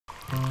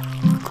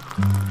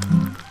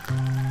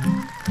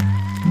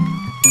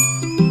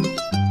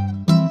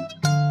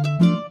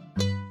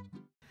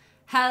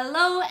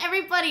Hello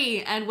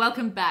everybody and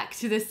welcome back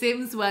to the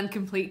Sims 1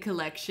 Complete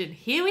Collection.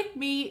 Here with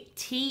me,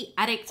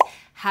 Addict.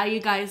 How you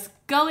guys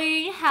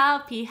going?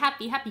 Happy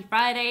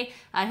Friday.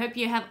 I hope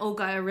you have all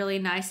got a really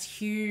nice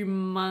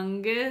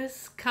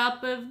humongous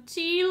cup of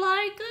tea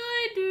like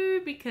I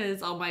do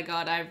because oh my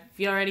god, if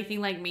you're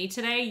anything like me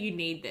today, you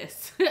need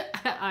this.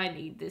 I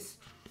need this.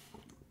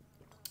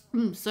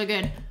 So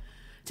good.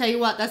 Tell you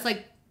what, that's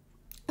like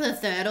the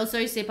third or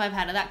so sip I've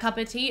had of that cup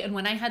of tea, and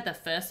when I had the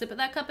first sip of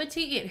that cup of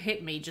tea, it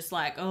hit me just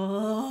like,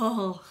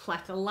 oh,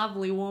 like a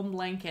lovely warm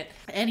blanket.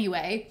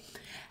 Anyway,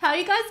 how are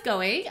you guys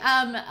going?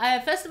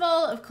 First of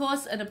all, of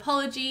course, an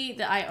apology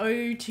that I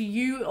owe to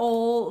you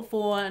all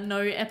for no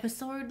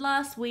episode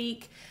last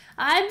week.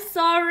 I'm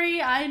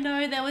sorry, I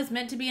know there was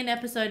meant to be an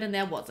episode and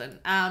there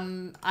wasn't.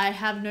 I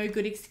have no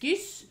good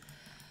excuse.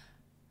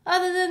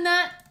 Other than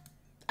that,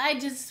 I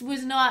just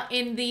was not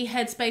in the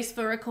headspace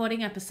for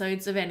recording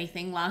episodes of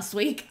anything last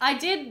week. I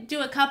did do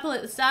a couple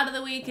at the start of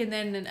the week and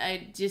then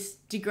I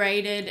just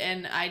degraded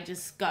and I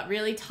just got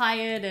really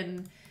tired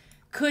and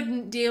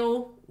couldn't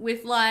deal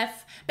with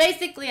life.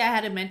 Basically, I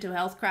had a mental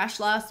health crash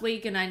last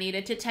week and I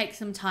needed to take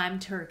some time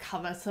to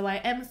recover. So I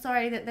am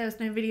sorry that there was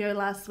no video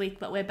last week,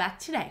 but we're back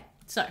today.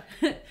 So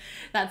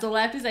that's all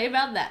I have to say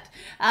about that.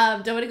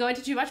 Don't want to go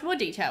into too much more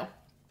detail.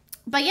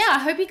 But yeah, I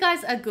hope you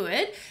guys are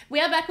good.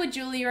 We are back with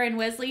Julia and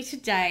Wesley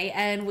today,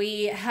 and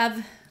we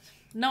have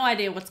no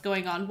idea what's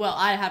going on. Well,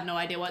 I have no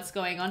idea what's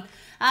going on.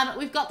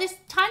 We've got this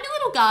tiny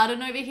little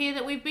garden over here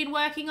that we've been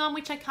working on,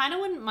 which I kind of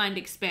wouldn't mind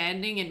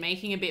expanding and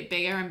making a bit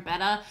bigger and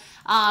better.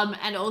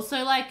 And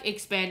also like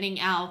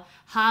expanding our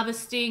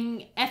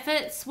harvesting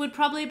efforts would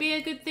probably be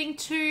a good thing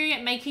too.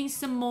 Making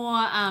some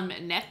more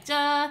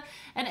nectar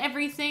and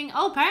everything.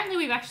 Oh, apparently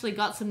we've actually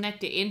got some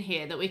nectar in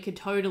here that we could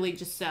totally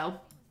just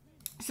sell.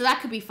 So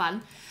that could be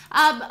fun.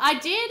 I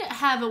did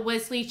have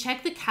Wesley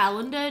check the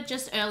calendar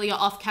just earlier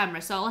off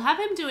camera, so I'll have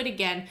him do it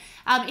again.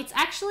 It's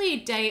actually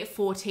day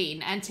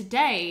 14, and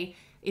today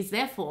is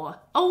therefore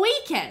a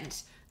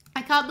weekend.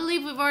 I can't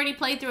believe we've already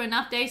played through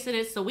enough days that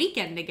it's the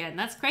weekend again.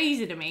 That's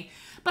crazy to me.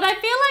 But I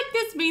feel like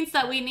this means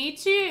that we need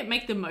to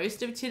make the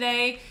most of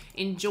today,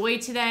 enjoy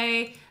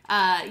today,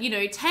 you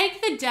know,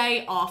 take the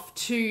day off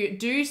to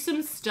do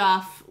some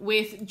stuff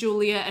with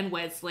Julia and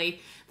Wesley.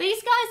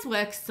 These guys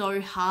work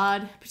so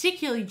hard,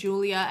 particularly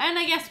Julia, and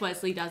I guess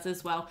Wesley does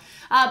as well.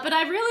 But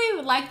I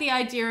really like the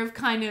idea of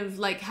kind of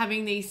like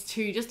having these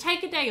two just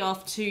take a day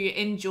off to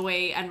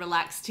enjoy and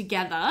relax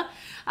together.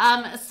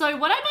 So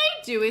what I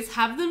might do is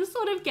have them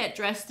sort of get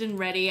dressed and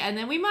ready, and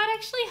then we might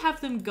actually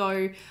have them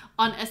go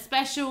on a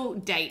special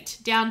date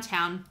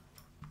downtown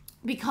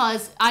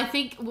because I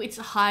think it's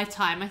high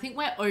time. I think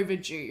we're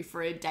overdue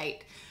for a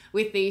date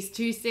with these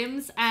two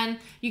Sims, and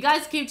you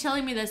guys keep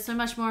telling me there's so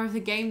much more of the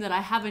game that I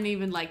haven't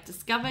even like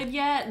discovered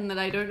yet and that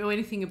I don't know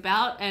anything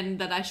about, and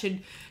that I should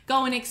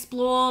go and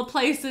explore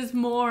places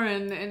more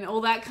and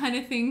all that kind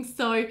of thing.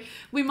 So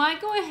we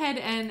might go ahead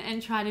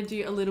and try to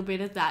do a little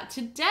bit of that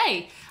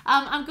today.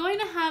 I'm going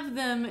to have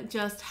them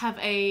just have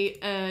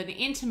an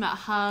intimate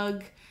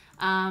hug,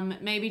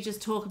 maybe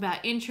just talk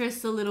about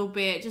interests a little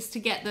bit just to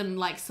get them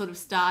like sort of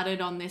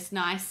started on this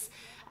nice,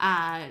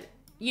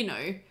 you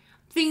know,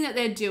 thing that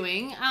they're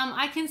doing.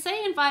 I can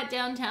say invite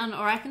downtown,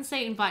 or I can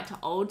say invite to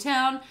Old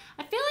Town.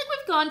 I feel like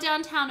we've gone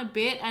downtown a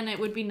bit and it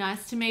would be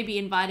nice to maybe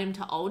invite him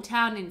to Old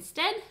Town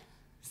instead.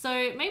 So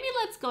maybe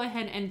let's go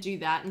ahead and do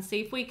that and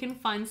see if we can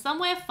find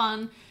somewhere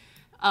fun.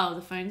 Oh,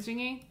 the phone's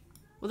ringing?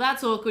 Well,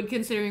 that's awkward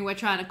considering we're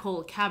trying to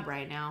call a cab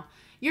right now.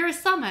 You're a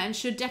summer and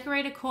should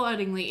decorate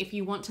accordingly if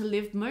you want to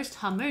live most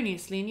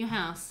harmoniously in your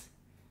house.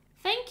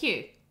 Thank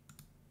you.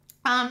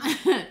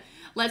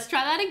 Let's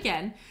try that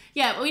again.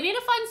 Yeah, we need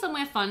to find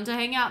somewhere fun to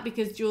hang out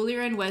because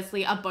Julia and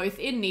Wesley are both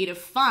in need of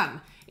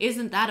fun.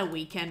 Isn't that a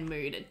weekend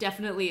mood? It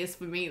definitely is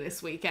for me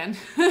this weekend.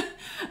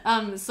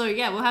 So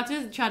yeah, we'll have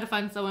to try to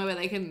find somewhere where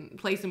they can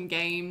play some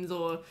games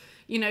or,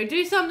 you know,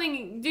 do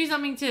something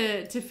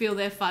to feel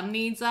their fun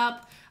needs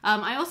up.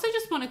 I also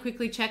just want to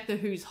quickly check the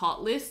Who's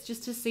Hot list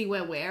just to see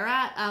where we're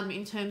at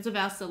in terms of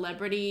our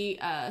celebrity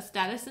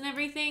status and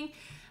everything.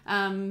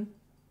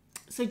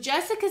 So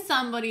Jessica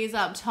somebody is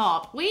up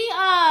top. We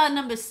are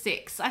number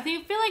 6. I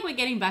feel like we're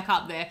getting back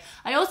up there.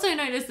 I also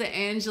noticed that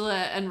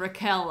Angela and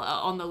Raquel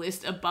are on the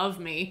list above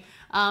me.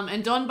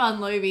 And Don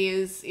Bunlovey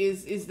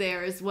is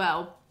there as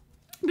well.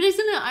 But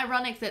isn't it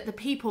ironic that the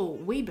people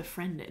we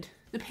befriended,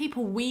 the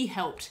people we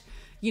helped,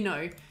 you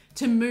know,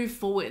 to move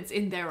forwards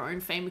in their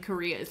own fame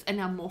careers are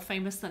now more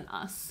famous than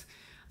us?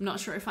 I'm not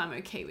sure if I'm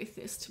okay with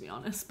this, to be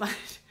honest, but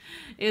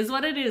it is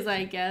what it is,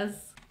 I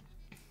guess.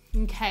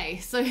 Okay,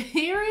 so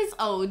here is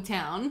Old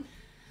Town.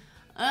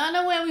 I don't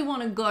know where we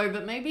want to go,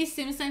 but maybe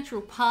Sim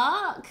Central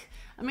Park?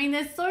 I mean,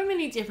 there's so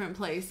many different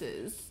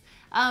places.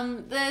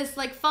 There's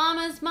like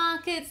farmers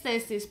markets,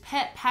 there's this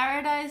pet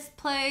paradise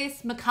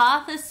place,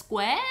 MacArthur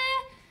Square?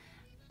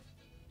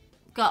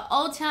 Got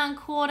Old Town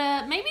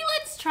Quarter. Maybe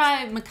let's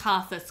try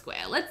MacArthur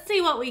Square. Let's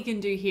see what we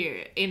can do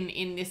here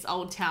in this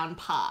Old Town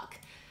Park.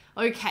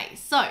 Okay,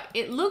 so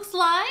it looks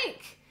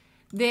like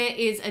There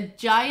is a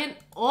giant,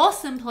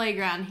 awesome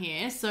playground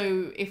here.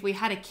 So if we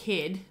had a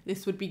kid,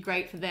 this would be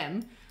great for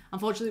them.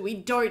 Unfortunately, we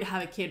don't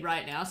have a kid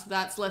right now, so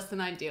that's less than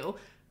ideal.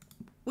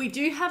 We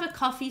do have a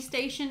coffee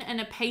station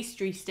and a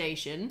pastry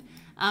station.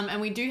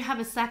 And we do have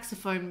a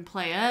saxophone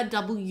player,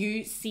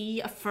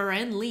 WC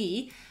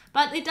friendly.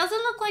 But it doesn't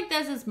look like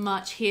there's as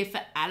much here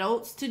for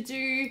adults to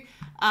do.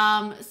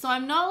 So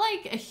I'm not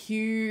like a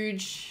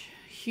huge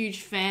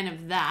fan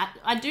of that.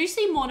 I do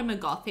see Mortimer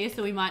Goth here,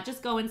 so we might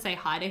just go and say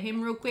hi to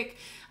him real quick.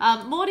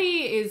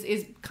 Morty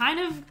is kind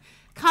of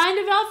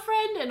our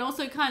friend and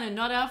also kind of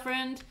not our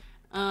friend.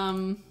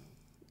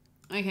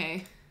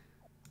 Okay.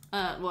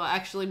 Well,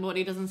 actually,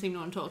 Morty doesn't seem to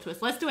want to talk to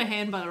us. Let's do a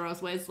hand butter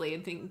Ross Wesley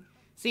and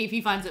see if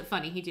he finds it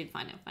funny. He did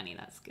find it funny.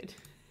 That's good.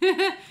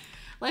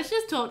 Let's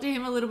just talk to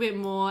him a little bit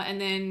more and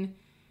then,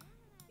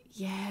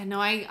 yeah, no,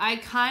 I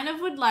kind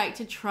of would like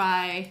to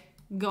try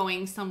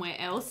going somewhere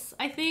else,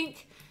 I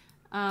think,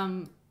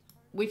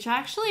 which I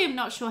actually am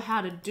not sure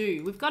how to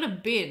do. We've got a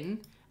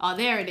bin. Oh,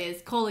 there it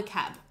is. Call a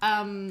cab.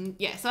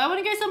 Yeah, so I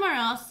want to go somewhere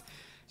else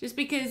just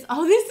because,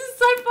 oh, this is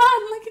so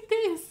fun. Look at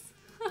this.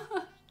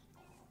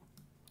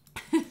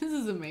 This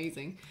is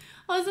amazing.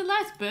 Oh, there's a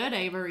nice bird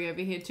aviary over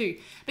here too.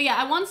 But yeah,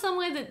 I want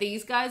somewhere that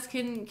these guys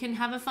can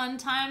have a fun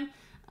time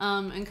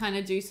and kind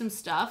of do some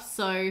stuff.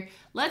 So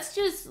let's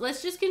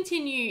just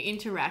continue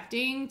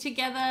interacting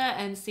together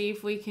and see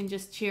if we can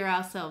just cheer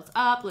ourselves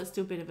up. Let's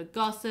do a bit of a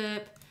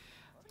gossip.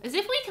 As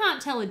if we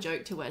can't tell a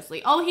joke to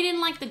Wesley. Oh, he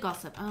didn't like the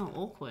gossip. Oh,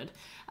 awkward.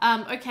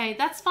 Okay,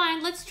 that's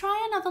fine. Let's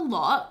try another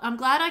lot. I'm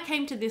glad I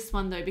came to this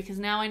one though, because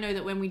now I know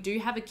that when we do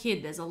have a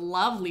kid, there's a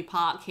lovely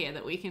park here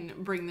that we can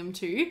bring them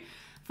to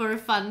for a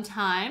fun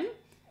time.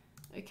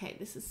 Okay,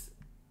 this is...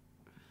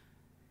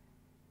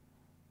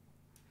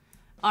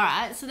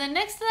 Alright, so then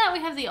next to that we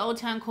have the Old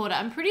Town Quarter.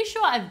 I'm pretty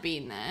sure I've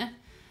been there.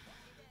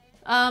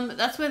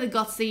 That's where the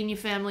Goth senior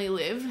family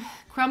live.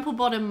 Crumple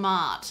Bottom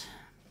Mart.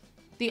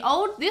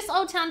 This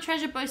Old Town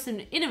treasure boasts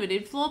an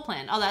innovative floor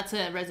plan. Oh, that's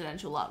a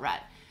residential lot,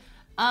 right.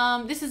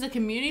 This is a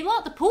community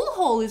lot. The pool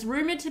hall is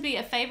rumored to be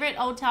a favorite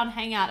Old Town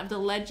hangout of the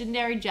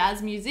legendary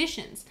jazz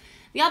musicians.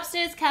 The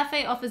upstairs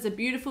cafe offers a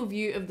beautiful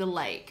view of the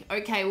lake.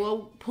 Okay,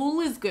 well,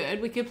 pool is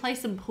good. We could play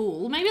some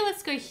pool. Maybe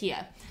let's go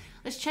here.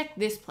 Let's check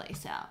this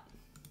place out.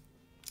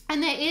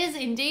 And there is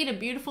indeed a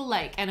beautiful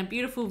lake and a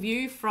beautiful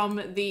view from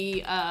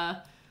the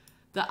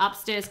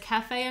upstairs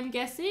cafe, I'm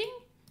guessing.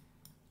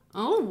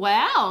 Oh,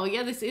 wow.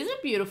 Yeah, this is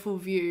a beautiful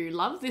view.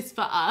 Love this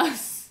for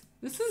us.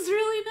 This is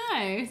really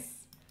nice.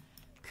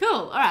 Cool.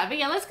 All right, but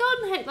yeah, let's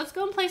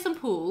go and play some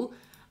pool.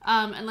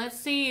 And let's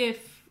see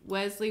if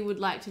Wesley would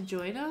like to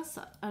join us.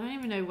 I don't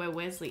even know where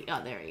Wesley...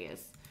 Oh, there he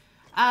is.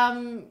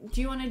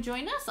 Do you want to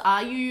join us?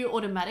 Are you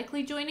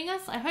automatically joining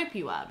us? I hope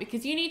you are,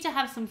 because you need to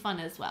have some fun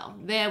as well.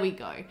 There we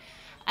go.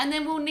 And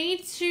then we'll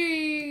need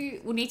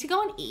to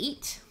go and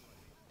eat.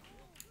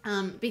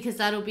 Because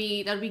that'll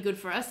be good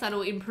for us.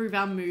 That'll improve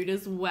our mood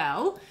as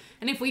well.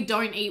 And if we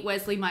don't eat,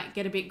 Wesley might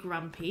get a bit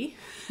grumpy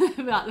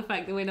about the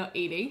fact that we're not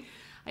eating.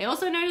 I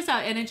also noticed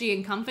our energy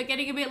and comfort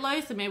getting a bit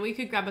low, so maybe we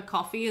could grab a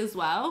coffee as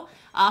well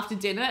after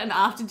dinner. And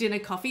after dinner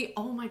coffee,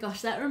 oh my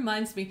gosh, that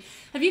reminds me.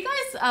 Have you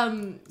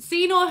guys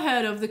seen or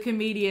heard of the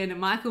comedian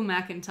Michael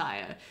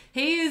McIntyre?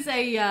 He is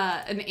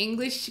an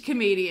English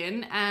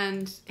comedian,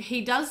 and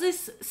he does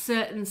this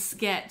certain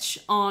sketch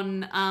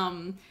on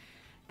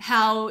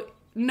how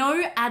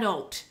no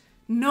adult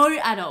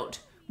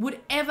would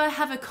ever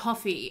have a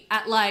coffee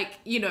at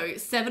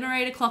 7 or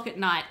 8 o'clock at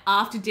night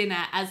after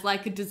dinner as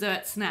like a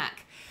dessert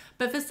snack.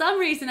 But for some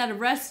reason at a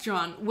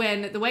restaurant,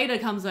 when the waiter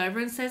comes over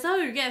and says, oh,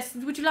 yes,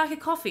 would you like a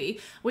coffee?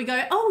 We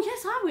go, oh,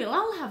 yes, I will.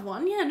 I'll have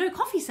one. Yeah, no,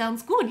 coffee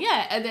sounds good.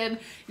 Yeah. And then,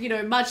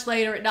 much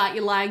later at night,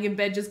 you're lying in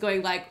bed just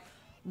going like,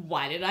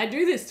 why did I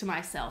do this to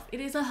myself? It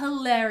is a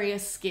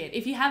hilarious skit.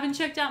 If you haven't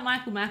checked out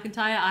Michael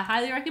McIntyre, I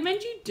highly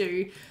recommend you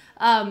do.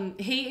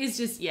 He is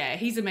just, yeah,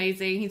 he's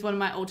amazing. He's one of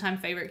my all-time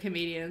favorite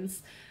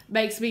comedians.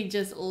 Makes me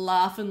just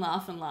laugh and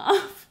laugh and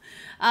laugh.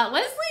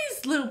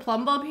 Wesley's little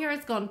plum bob here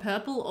has gone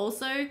purple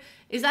also.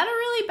 Is that a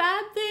really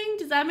bad thing?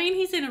 Does that mean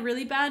he's in a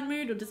really bad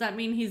mood, or does that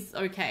mean he's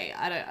okay?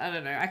 I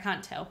don't know. I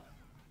can't tell.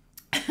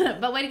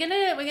 But we're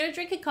gonna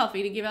drink a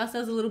coffee to give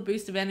ourselves a little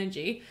boost of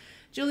energy.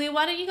 Julia,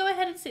 why don't you go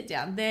ahead and sit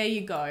down? There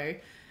you go.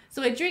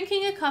 So we're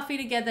drinking a coffee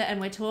together and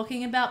we're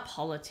talking about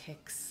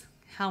politics.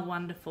 How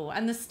wonderful.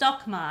 And the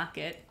stock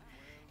market.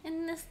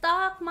 And the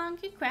stock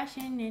market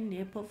crashing in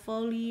their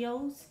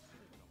portfolios.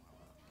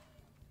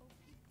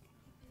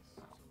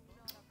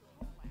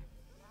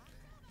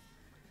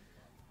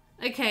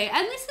 Okay,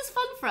 and this is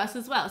fun for us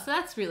as well, so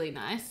that's really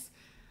nice.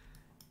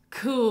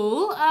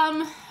 Cool.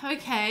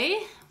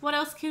 Okay. What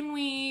else can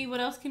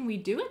we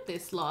do at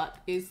this lot?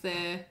 Is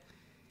there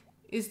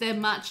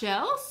much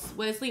else?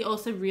 Wesley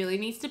also really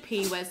needs to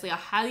pee. Wesley, I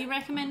highly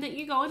recommend that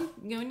you go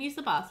and use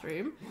the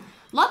bathroom.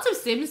 Lots of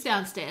Sims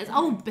downstairs.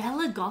 Oh,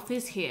 Bella Goth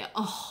is here.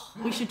 Oh,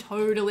 we should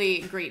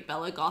totally greet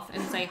Bella Goth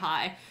and say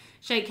hi,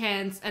 shake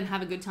hands, and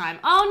have a good time.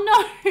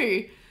 Oh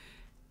no!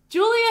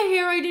 Julia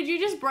Hero, did you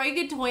just break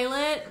a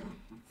toilet?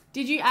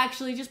 Did you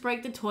actually just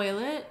break the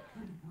toilet?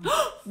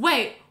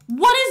 Wait,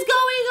 What is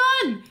going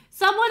on?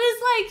 Someone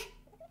is like...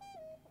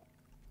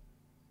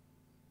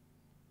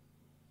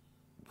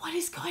 What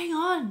is going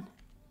on?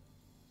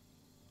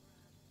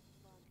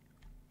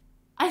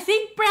 I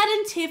think Brad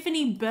and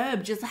Tiffany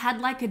Burb just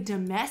had like a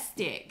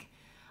domestic.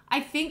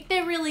 I think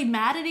they're really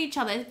mad at each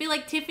other. I feel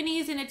like Tiffany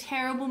is in a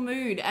terrible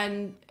mood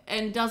and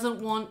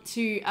doesn't want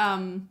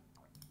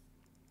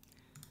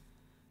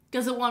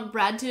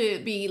Brad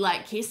to be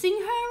like kissing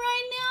her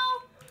right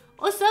now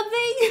or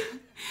something.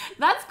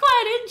 That's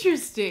quite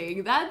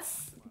interesting.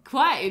 That's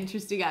quite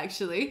interesting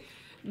actually.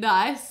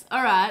 Nice.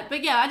 All right.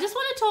 But yeah, I just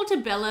want to talk to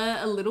Bella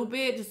a little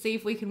bit to see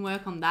if we can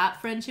work on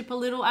that friendship a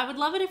little. I would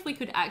love it if we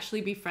could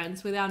actually be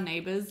friends with our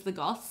neighbors, the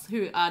Goths,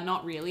 who are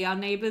not really our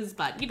neighbors,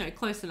 but you know,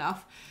 close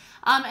enough.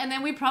 And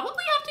then we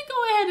probably have to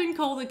go ahead and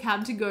call the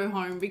cab to go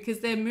home because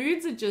their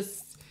moods are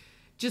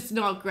just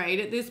not great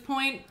at this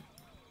point.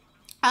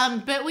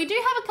 But we do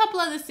have a couple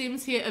other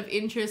Sims here of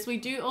interest. We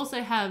do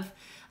also have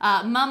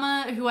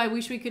Mama, who I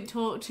wish we could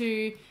talk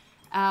to.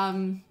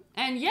 And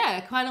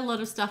yeah, quite a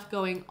lot of stuff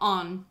going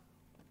on.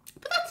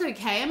 But that's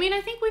okay. I mean,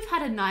 I think we've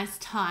had a nice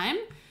time.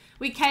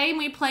 We came,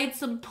 we played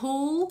some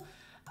pool.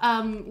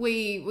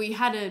 We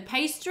had a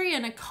pastry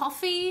and a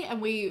coffee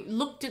and we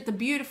looked at the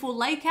beautiful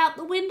lake out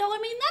the window. I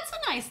mean, that's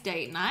a nice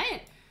date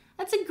night.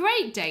 That's a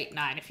great date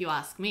night if you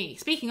ask me.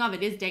 Speaking of,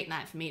 it is date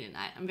night for me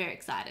tonight. I'm very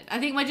excited. I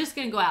think we're just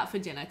going to go out for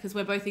dinner because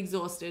we're both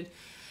exhausted.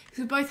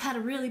 We both had a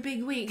really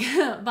big week.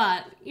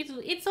 But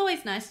it's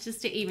always nice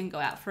just to even go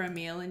out for a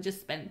meal and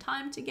just spend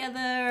time together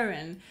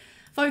and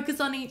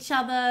focus on each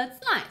other.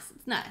 It's nice.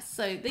 It's nice.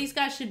 So these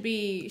guys should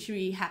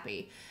be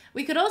happy.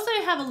 We could also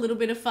have a little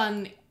bit of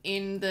fun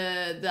in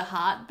the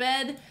heart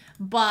bed,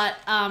 but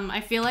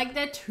I feel like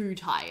they're too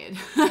tired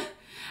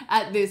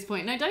at this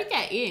point. No, don't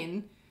get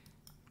in.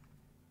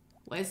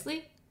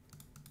 Wesley?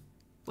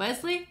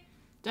 Wesley?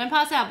 Don't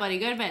pass out, buddy.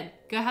 Go to bed.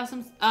 Go have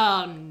some...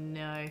 Oh,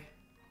 no.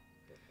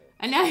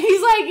 And now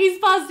he's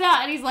passed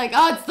out and he's like,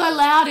 oh, it's so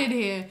loud in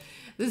here.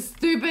 This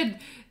stupid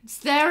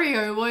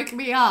stereo woke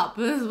me up.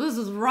 This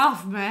is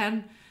rough,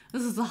 man.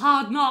 This is a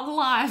hard knock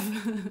life.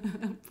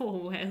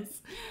 Poor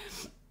Wes.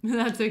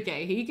 That's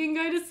okay. He can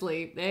go to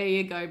sleep. There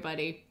you go,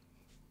 buddy.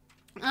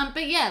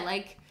 But yeah,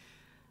 like,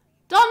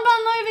 Don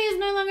Bunlovey is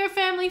no longer a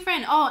family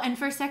friend. Oh, and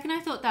for a second I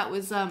thought that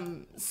was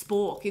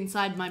Spork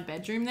inside my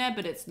bedroom there,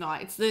 but it's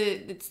not. It's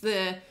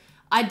the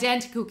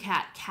identical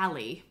cat,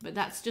 Callie. But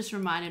that's just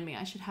reminded me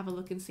I should have a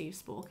look and see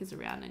if Spork is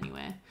around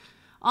anywhere.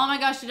 Oh my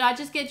gosh, did I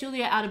just get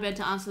Julia out of bed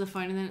to answer the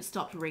phone and then it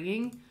stopped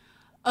ringing?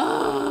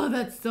 Oh,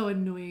 that's so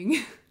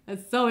annoying.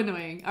 That's so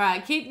annoying. All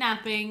right, keep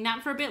napping.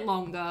 Nap for a bit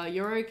longer.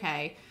 You're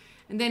okay.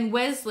 And then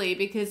Wesley,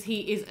 because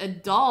he is a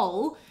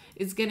doll,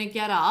 is going to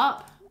get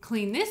up,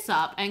 clean this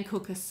up, and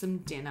cook us some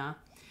dinner.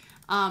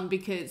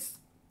 Because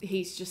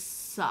he's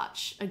just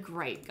such a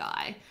great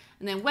guy.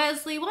 And then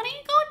Wesley, Julia, why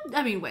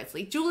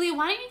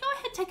don't you go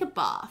ahead and take a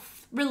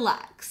bath?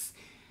 Relax.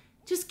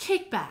 Just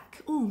kick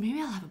back. Oh,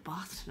 maybe I'll have a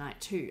bath tonight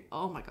too.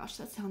 Oh my gosh,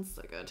 that sounds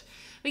so good.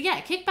 But yeah,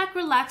 kick back,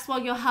 relax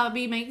while your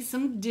hubby makes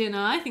some dinner.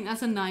 I think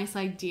that's a nice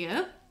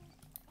idea.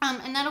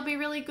 And that'll be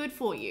really good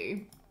for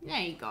you.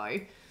 There you go.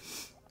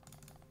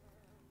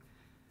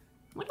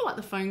 Wonder what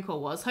the phone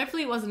call was.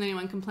 Hopefully it wasn't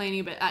anyone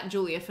complaining at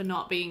Julia for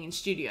not being in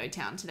Studio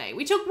Town today.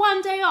 We took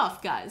one day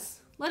off, guys.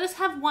 Let us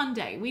have one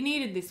day. We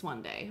needed this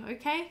one day,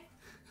 okay?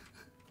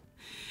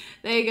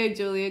 There you go,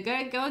 Julia.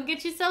 Go and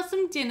get yourself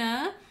some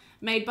dinner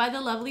made by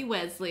the lovely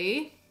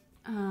Wesley.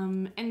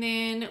 And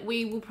then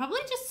we will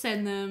probably just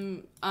send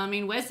them... I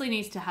mean, Wesley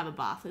needs to have a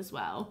bath as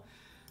well.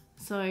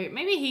 So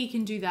maybe he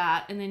can do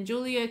that. And then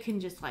Julia can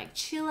just like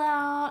chill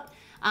out.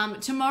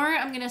 Tomorrow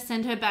I'm going to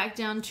send her back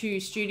down to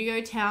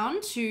Studio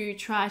Town to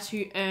try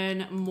to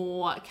earn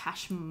more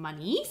cash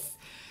monies.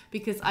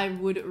 Because I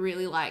would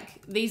really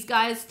like these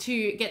guys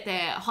to get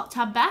their hot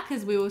tub back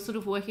as we were sort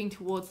of working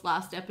towards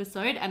last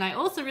episode. And I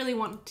also really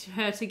want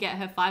her to get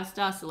her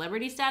 5-star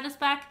celebrity status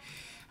back.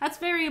 That's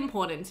very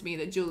important to me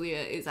that Julia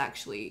is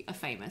actually a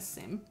famous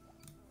sim.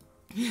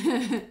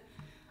 Oh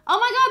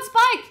my god,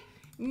 Spike!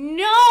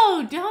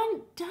 No,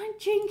 don't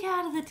drink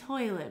out of the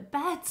toilet.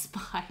 Bad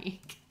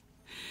Spike.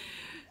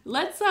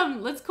 Let's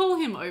call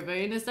him over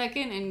in a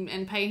second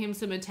and pay him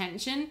some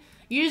attention.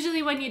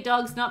 Usually when your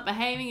dog's not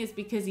behaving it's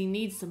because he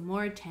needs some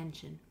more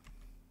attention.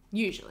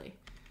 Usually.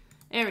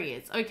 There he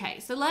is. Okay,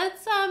 so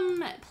let's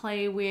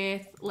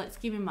let's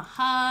give him a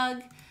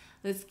hug.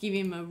 Let's give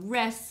him a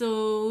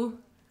wrestle.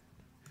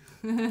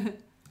 And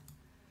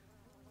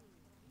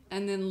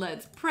then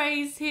let's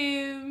praise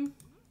him.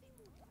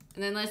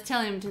 And then let's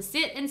tell him to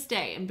sit and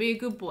stay and be a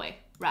good boy.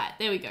 Right,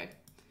 there we go.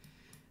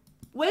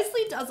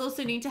 Wesley does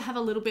also need to have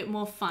a little bit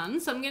more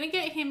fun. So I'm going to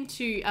get him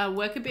to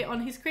work a bit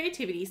on his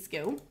creativity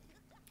skill.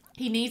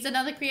 He needs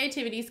another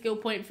creativity skill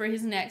point for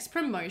his next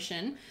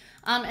promotion.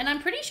 And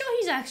I'm pretty sure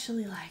he's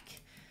actually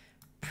like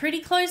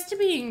pretty close to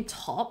being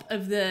top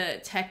of the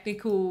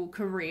technical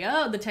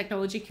career, the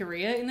technology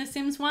career in The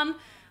Sims 1.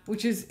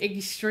 which is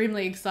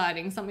extremely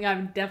exciting, something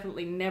I've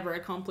definitely never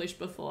accomplished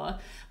before.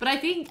 But I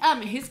think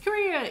his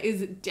career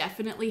is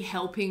definitely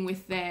helping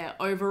with their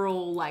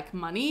overall like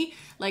money.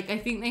 Like I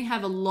think they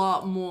have a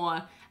lot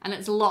more, and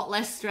it's a lot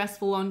less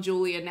stressful on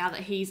Julia now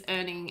that he's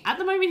earning, at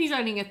the moment he's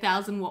earning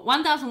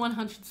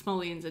 1,100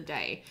 simoleons a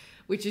day,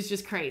 which is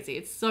just crazy.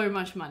 It's so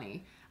much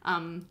money.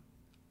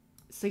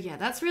 So yeah,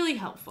 that's really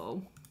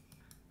helpful.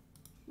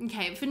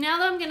 Okay, for now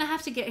though, I'm gonna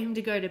have to get him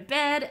to go to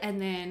bed,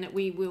 and then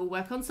we will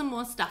work on some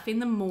more stuff in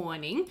the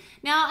morning.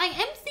 Now, I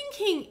am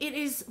thinking it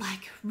is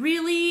like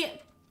really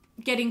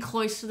getting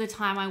close to the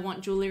time I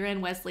want Julia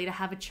and Wesley to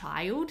have a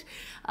child.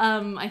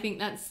 I think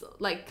that's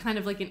like kind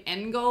of like an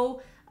end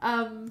goal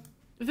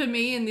for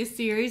me in this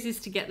series, is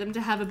to get them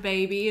to have a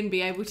baby and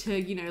be able to,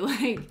 you know,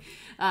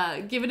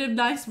 like give it a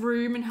nice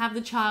room and have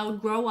the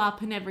child grow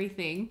up and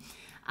everything.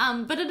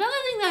 But another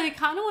thing that I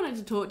kind of wanted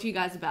to talk to you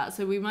guys about,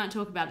 so we might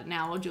talk about it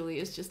now while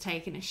Julia's just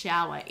taking a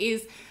shower,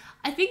 is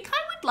I think I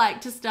would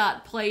like to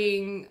start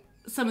playing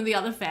some of the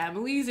other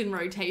families in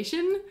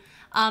rotation,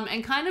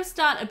 and kind of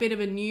start a bit of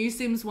a new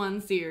Sims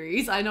 1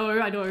 series. I know,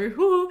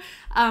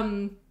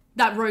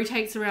 that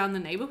rotates around the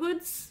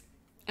neighborhoods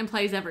and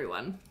plays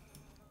everyone.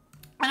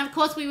 And of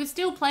course we would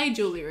still play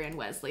Julia and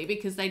Wesley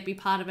because they'd be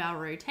part of our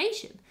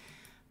rotation.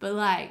 But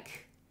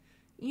like,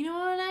 you know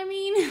what I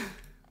mean?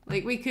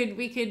 Like we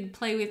could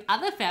play with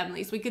other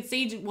families. We could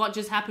see what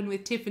just happened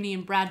with Tiffany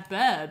and Brad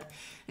Burb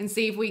and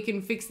see if we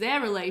can fix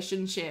their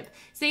relationship.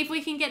 See if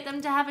we can get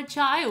them to have a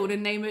child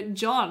and name it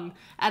John,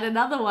 and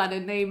another one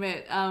and name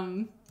it,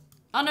 oh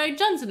no,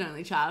 John's an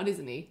only child,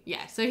 isn't he?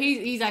 Yeah, so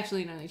he's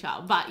actually an only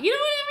child, but you know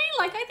what I mean?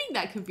 Like I think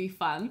that could be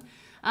fun.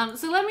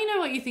 So let me know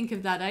what you think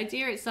of that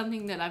idea. It's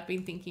something that I've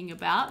been thinking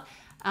about.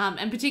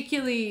 And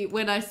particularly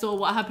when I saw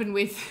what happened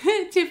with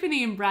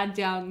Tiffany and Brad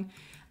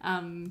downtown,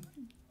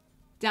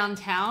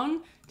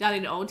 down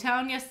in Old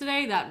Town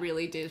yesterday, that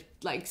really did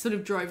like sort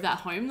of drove that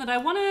home, that I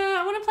want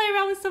to play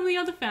around with some of the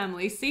other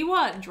families, see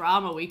what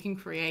drama we can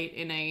create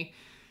in a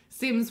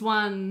Sims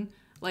 1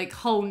 like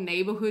whole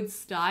neighborhood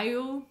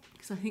style,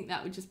 because I think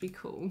that would just be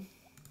cool.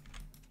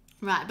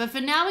 Right, but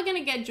for now we're going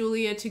to get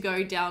Julia to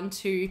go down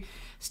to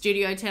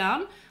Studio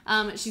Town.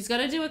 She's got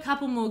to do a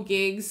couple more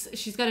gigs.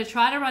 She's got to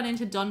try to run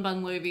into Don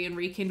Bunlovey and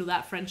rekindle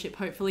that friendship.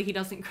 Hopefully he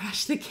doesn't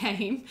crash the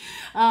game.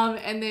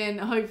 And then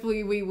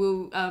hopefully we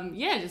will,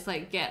 yeah, just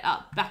like get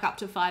back up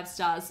to 5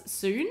 stars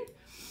soon.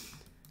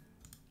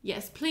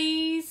 Yes,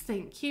 please.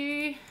 Thank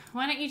you.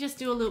 Why don't you just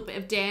do a little bit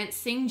of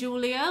dancing,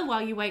 Julia,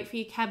 while you wait for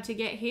your cab to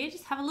get here?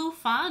 Just have a little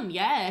fun.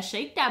 Yeah,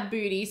 shake that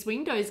booty,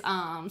 swing those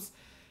arms.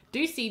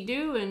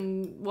 Doosey-doo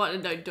and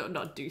what? No,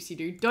 not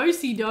doosey-doo.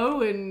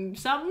 Dosey-do and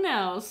something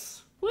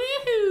else.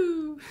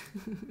 Woohoo!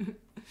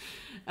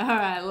 All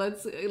right,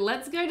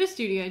 let's go to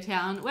Studio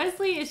Town.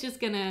 Wesley is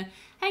just gonna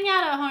hang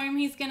out at home.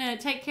 He's gonna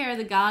take care of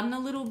the garden a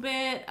little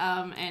bit,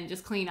 and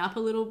just clean up a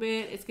little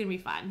bit. It's gonna be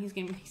fine. He's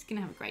gonna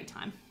have a great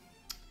time.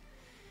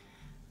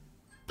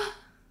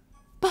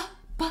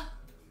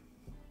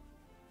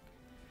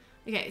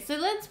 Okay, so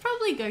let's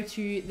probably go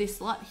to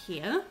this lot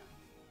here.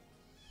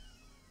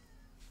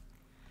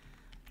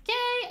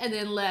 Okay, and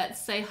then let's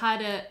say hi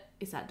to,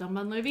 is that Don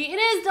Bunlovey? It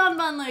is Don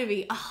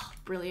Bunlovey. Oh,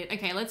 brilliant.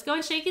 Okay, let's go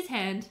and shake his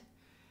hand.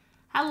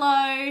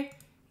 Hello.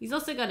 He's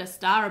also got a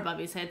star above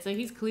his head, so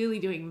he's clearly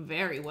doing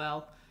very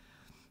well.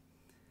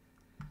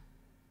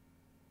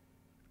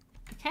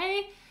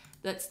 Okay,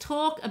 let's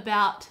talk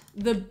about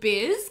the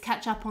biz,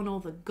 catch up on all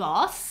the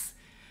goss.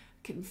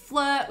 We can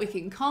flirt, we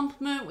can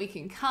compliment, we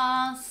can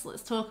cuss.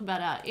 Let's talk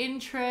about our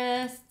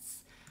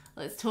interests.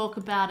 Let's talk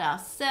about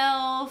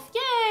ourselves.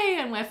 Yay!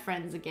 And we're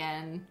friends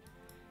again.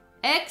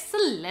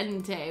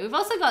 Excelente. We've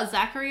also got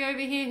Zachary over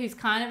here, who's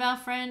kind of our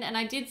friend. And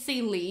I did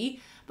see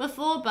Lee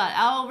before, but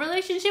our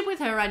relationship with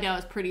her right now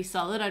is pretty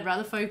solid. I'd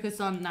rather focus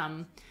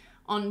on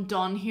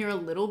Don here a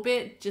little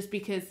bit, just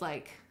because,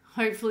 like,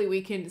 hopefully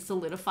we can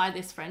solidify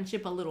this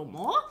friendship a little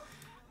more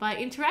by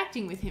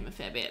interacting with him a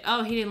fair bit.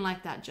 Oh, he didn't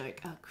like that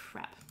joke. Oh,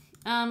 crap.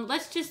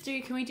 Let's just do,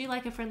 can we do,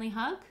 like, a friendly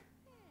hug?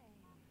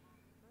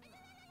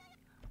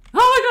 Oh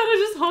my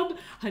god,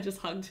 I just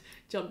hugged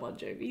John Bon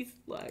Jovi's.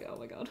 Like, oh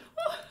my god.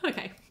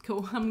 Okay,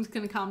 cool. I'm just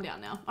gonna calm down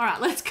now. All right,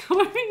 let's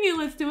go over here.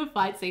 Let's do a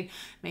fight scene.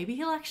 Maybe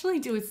he'll actually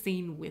do a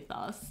scene with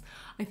us.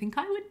 I think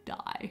I would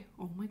die.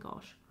 Oh my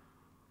gosh.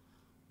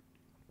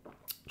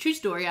 True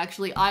story,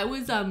 actually. I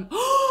was,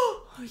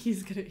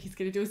 he's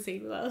gonna do a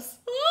scene with us.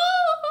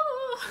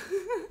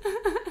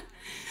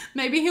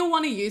 Maybe he'll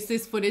want to use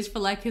this footage for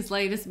like his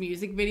latest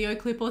music video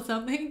clip or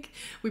something.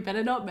 We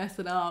better not mess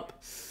it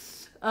up.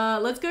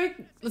 Let's go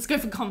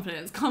for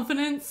confidence.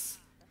 Confidence,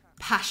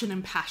 passion,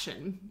 and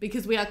passion.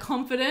 Because we are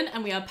confident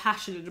and we are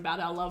passionate about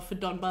our love for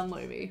Don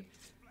Bunlovey.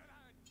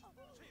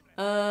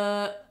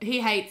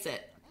 He hates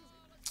it.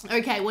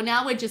 Okay, well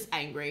now we're just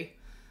angry.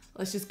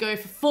 Let's just go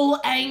for full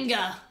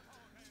anger.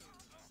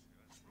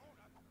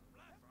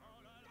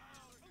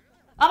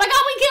 Oh my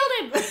god, we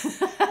killed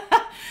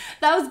him!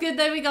 That was good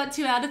though, we got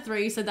 2 out of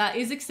 3, so that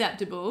is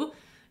acceptable.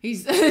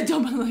 He's,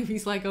 Don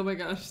Bunlovey's like, oh my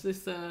gosh,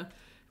 this,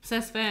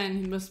 obsessed fan,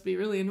 he must be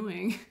really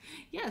annoying.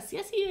 Yes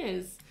he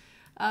is.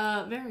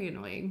 Very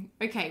annoying.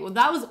 Okay, well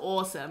that was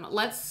awesome.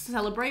 Let's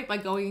celebrate by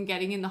going and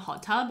getting in the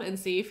hot tub and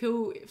see if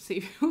he'll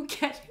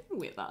get in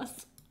with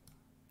us.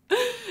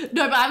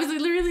 No, but I was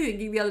literally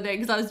thinking the other day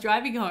because I was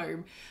driving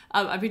home.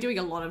 I've been doing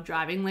a lot of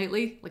driving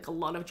lately, like a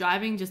lot of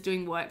driving, just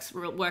doing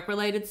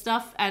work-related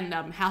stuff and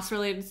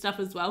house-related stuff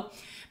as well.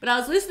 But I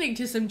was listening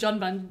to some John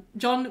Bon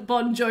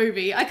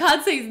Jovi. I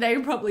can't say his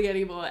name properly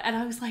anymore. And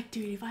I was like,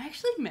 dude, if I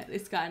actually met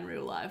this guy in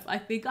real life, I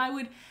think I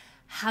would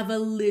have a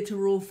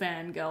literal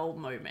fangirl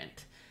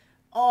moment.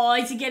 Oh,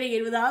 is he getting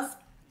in with us?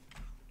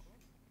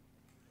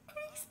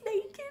 He's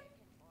naked.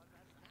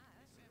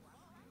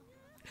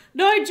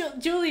 No,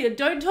 Julia,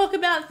 don't talk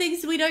about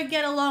things we don't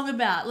get along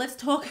about. Let's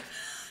talk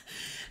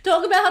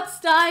about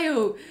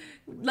style.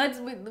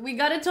 We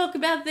gotta talk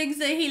about things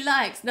that he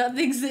likes, not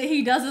things that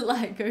he doesn't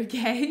like,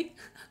 okay?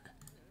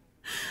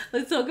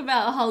 Let's talk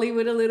about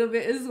Hollywood a little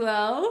bit as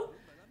well.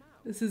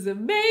 This is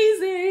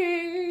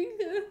amazing.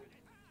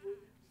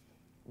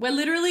 We're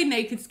literally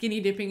naked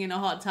skinny dipping in a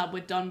hot tub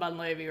with Don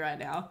Bunlovey right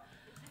now.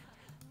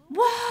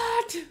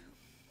 What?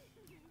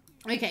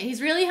 Okay,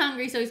 he's really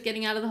hungry, so he's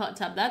getting out of the hot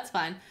tub. That's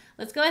fine.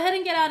 Let's go ahead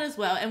and get out as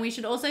well. And we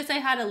should also say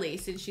hi to Lee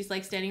since she's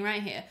like standing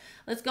right here.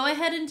 Let's go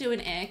ahead and do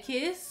an air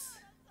kiss.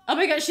 Oh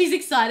my gosh, she's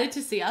excited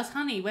to see us.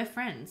 Honey, we're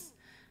friends.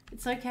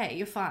 It's okay,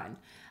 you're fine.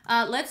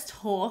 Let's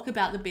talk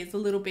about the biz a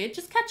little bit.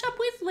 Just catch up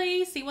with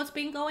Lee, see what's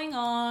been going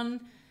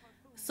on.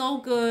 It's all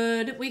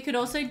good. We could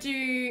also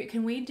do,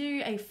 can we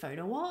do a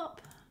photo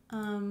op?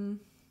 I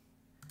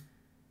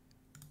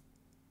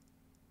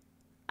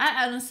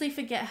honestly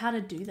forget how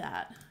to do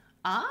that.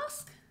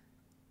 Ask?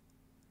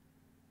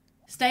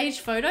 Stage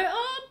photo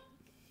op?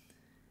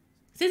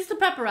 Since the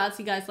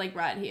paparazzi guy's like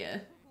right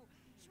here.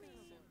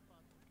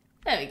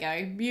 There we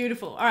go.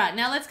 Beautiful. All right,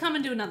 now let's come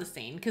and do another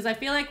scene because I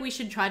feel like we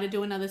should try to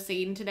do another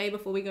scene today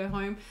before we go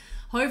home.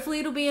 Hopefully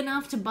it'll be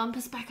enough to bump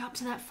us back up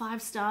to that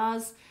 5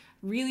 stars.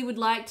 Really would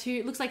like to.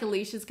 It looks like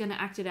Alicia's going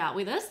to act it out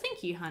with us.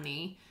 Thank you,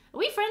 honey. Are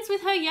we friends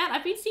with her yet?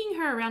 I've been seeing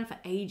her around for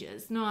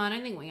ages. No, I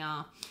don't think we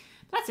are.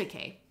 That's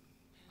okay.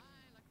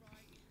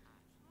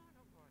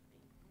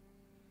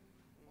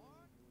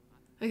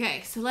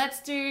 Okay, so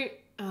let's do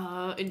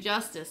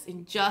injustice,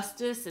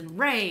 and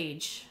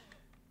rage.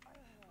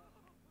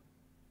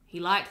 He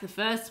liked the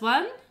first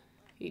one,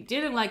 he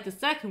didn't like the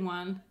second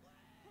one,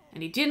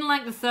 and he didn't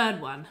like the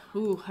third one.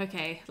 Ooh,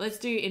 okay. Let's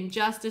do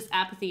injustice,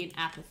 apathy, and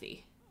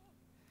apathy.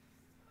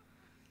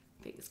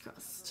 Fingers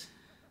crossed.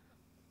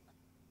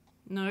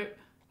 Nope.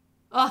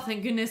 Oh,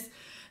 thank goodness.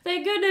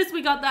 Thank goodness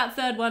we got that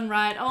third one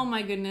right. Oh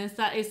my goodness,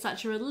 that is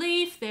such a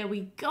relief. There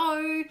we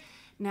go.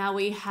 Now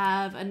we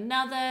have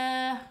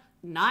another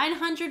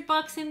 900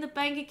 bucks in the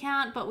bank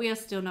account, but we are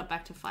still not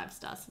back to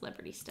 5-star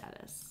celebrity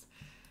status.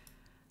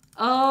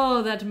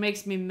 Oh, that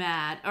makes me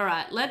mad. All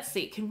right, let's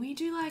see. Can we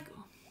do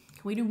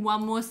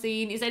one more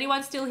scene? Is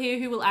anyone still here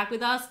who will act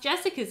with us?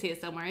 Jessica's here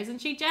somewhere, isn't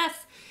she,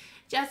 Jess?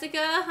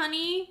 Jessica,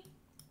 honey,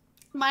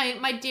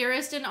 my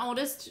dearest and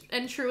oldest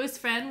and truest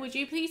friend, would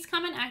you please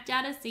come and act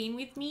out a scene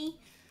with me?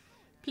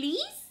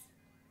 Please?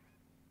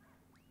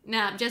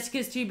 Nah,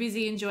 Jessica's too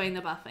busy enjoying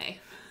the buffet.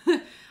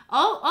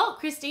 Oh,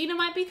 Christina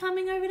might be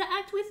coming over to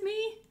act with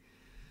me.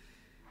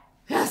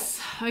 Yes.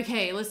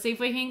 Okay, let's see if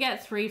we can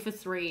get 3 for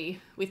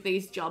 3 with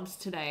these jobs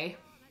today.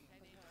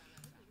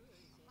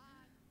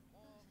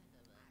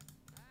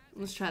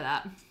 Let's try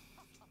that.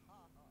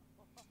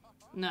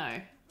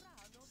 No.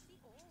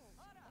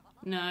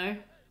 No.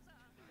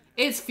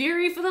 It's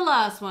Fury for the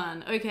last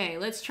one. Okay,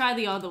 let's try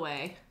the other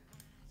way.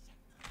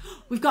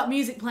 We've got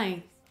music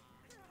playing.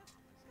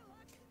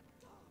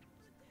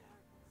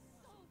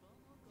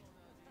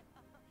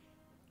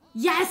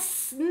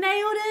 Yes!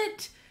 Nailed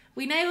it!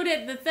 We nailed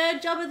it. The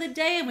third job of the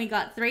day and we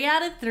got 3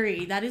 out of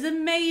 3. That is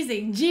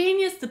amazing.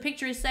 Genius. The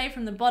picture is saved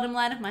from the bottom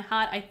line of my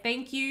heart. I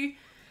thank you.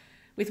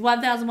 With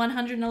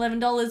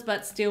 $1,111,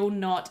 but still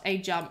not a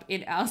jump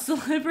in our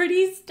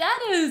celebrity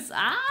status.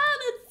 Ah,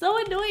 that's so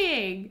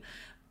annoying.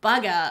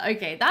 Bugger.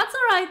 Okay, that's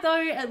all right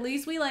though. At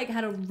least we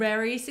had a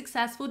very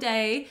successful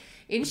day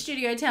in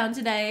Studio Town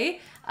today.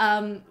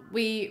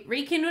 We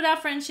rekindled our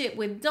friendship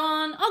with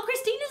Dawn. Oh,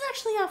 Christina's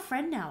actually our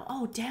friend now.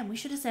 Oh, damn, we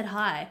should have said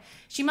hi.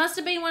 She must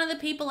have been one of the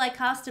people I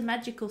cast a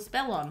magical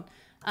spell on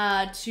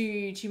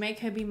to make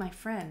her be my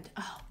friend.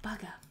 Oh,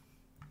 bugger.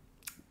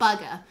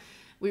 Bugger.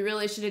 We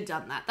really should have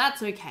done that.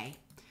 That's okay.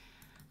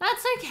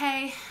 That's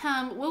okay.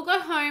 We'll go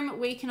home.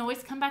 We can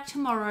always come back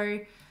tomorrow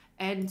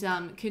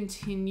and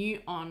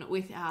continue on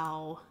with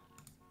our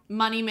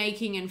money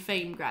making and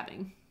fame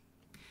grabbing.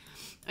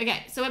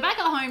 Okay, so we're back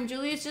at home.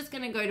 Julia's just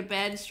going to go to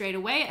bed straight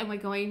away and we're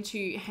going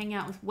to hang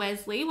out with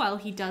Wesley while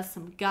he does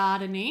some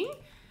gardening.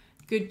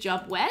 Good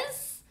job,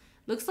 Wes.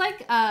 Looks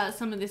like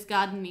some of this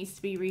garden needs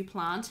to be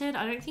replanted.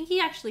 I don't think he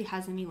actually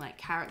has any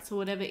carrots or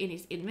whatever in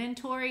his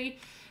inventory.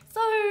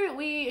 So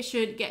we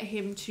should get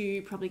him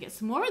to probably get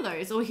some more of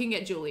those, or we can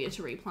get Julia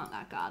to replant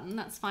that garden.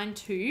 That's fine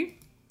too.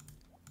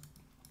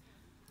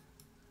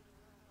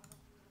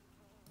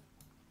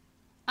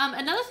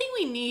 Another thing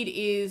we need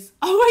is,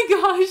 oh my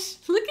gosh,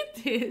 look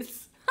at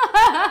this.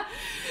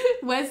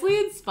 Wesley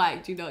and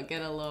Spike do not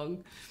get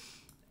along.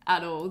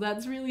 at all.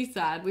 That's really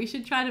sad. We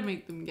should try to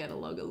make them get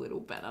along a little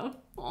better.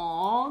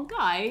 Aw,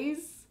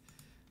 guys.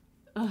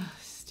 Ugh,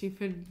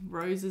 stupid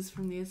roses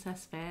from the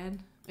SS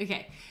fan.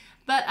 Okay,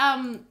 but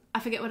I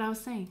forget what I was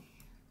saying.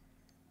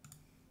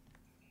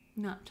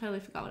 No, totally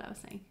forgot what I was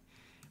saying.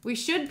 We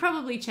should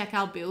probably check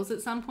our bills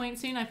at some point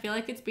soon. I feel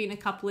like it's been a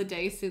couple of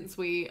days since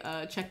we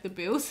checked the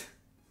bills.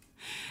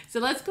 So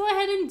let's go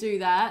ahead and do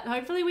that.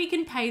 Hopefully we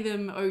can pay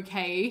them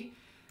okay,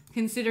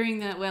 considering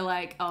that we're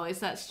like, oh, is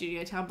that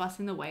Studio Town bus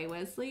in the way,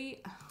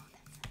 Wesley? Oh,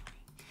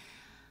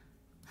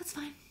 that's so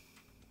annoying. That's fine.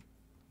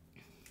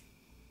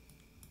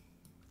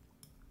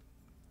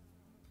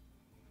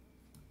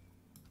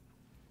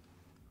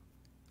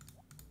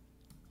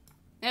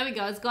 There we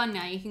go, it's gone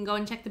now. You can go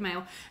and check the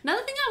mail.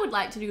 Another thing I would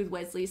like to do with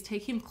Wesley is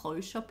take him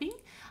clothes shopping.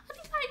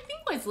 I think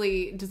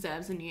Wesley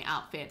deserves a new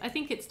outfit. I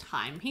think it's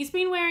time. He's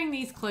been wearing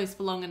these clothes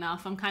for long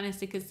enough. I'm kind of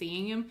sick of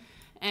seeing him.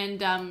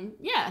 And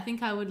yeah, I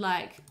think I would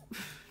like,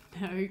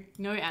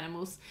 no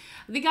animals.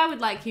 I think I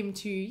would like him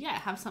to, yeah,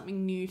 have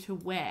something new to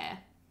wear.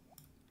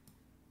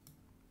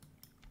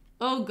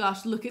 Oh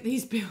gosh, look at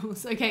these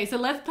bills. Okay, so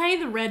let's pay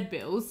the red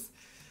bills.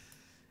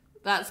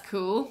 That's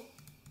cool.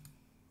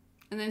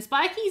 And then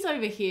Spikey's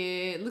over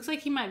here. It looks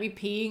like he might be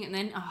peeing. And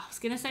then, oh, I was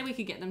going to say we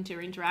could get them to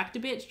interact a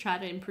bit to try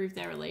to improve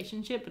their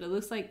relationship. But it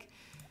looks like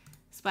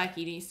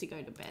Spikey needs to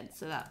go to bed.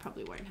 So that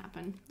probably won't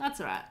happen. That's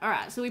all right. All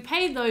right, so we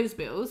paid those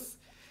bills.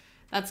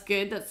 That's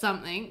good. That's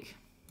something.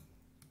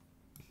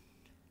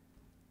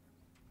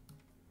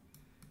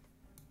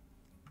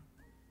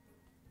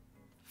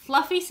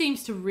 Fluffy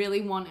seems to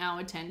really want our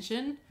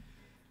attention,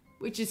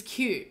 which is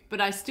cute, but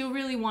I still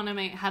really want to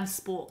have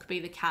Spork be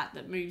the cat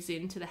that moves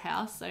into the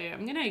house, so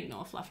I'm going to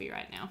ignore Fluffy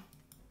right now.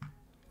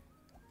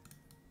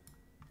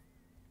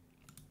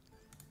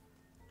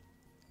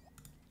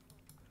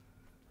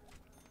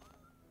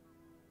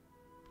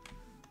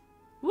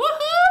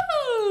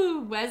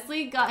 Woohoo!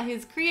 Wesley got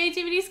his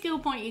creativity skill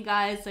point, you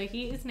guys, so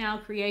he is now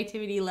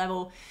creativity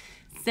level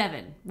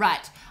 7.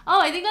 Right. Oh,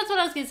 I think that's what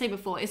I was going to say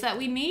before, is that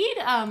we need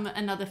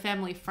another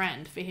family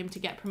friend for him to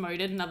get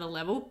promoted another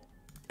level.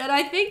 And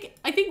I think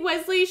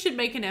Wesley should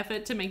make an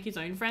effort to make his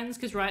own friends,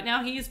 because right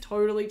now he is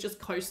totally just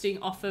coasting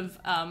off of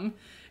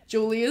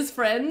Julia's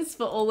friends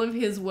for all of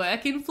his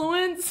work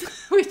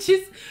influence, which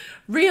is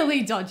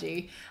really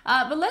dodgy.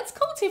 But let's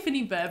call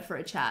Tiffany Burb for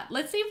a chat.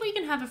 Let's see if we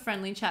can have a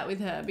friendly chat with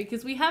her,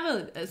 because we have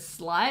a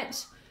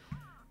slight...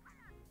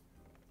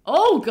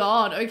 Oh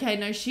God, okay,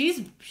 no, she's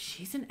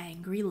an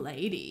angry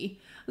lady.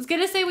 I was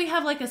gonna say we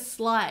have like a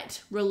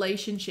slight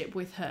relationship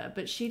with her,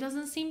 but she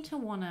doesn't seem to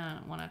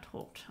wanna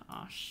talk to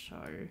us, so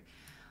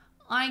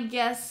I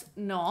guess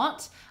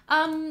not.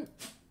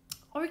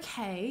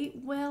 Okay,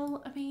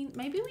 well, I mean,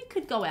 maybe we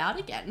could go out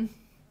again.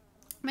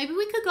 Maybe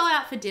we could go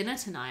out for dinner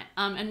tonight,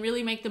 and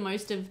really make the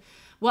most of,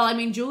 well, I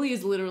mean,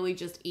 Julia's literally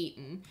just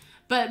eaten,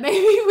 but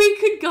maybe we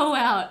could go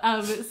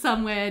out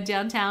somewhere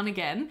downtown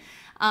again,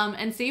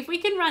 and see if we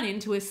can run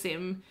into a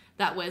sim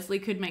that Wesley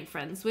could make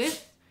friends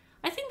with.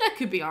 I think that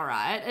could be all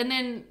right. And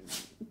then,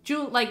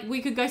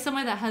 we could go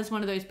somewhere that has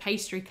one of those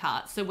pastry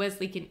carts so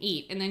Wesley can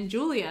eat. And then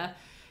Julia,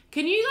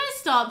 can you guys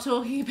stop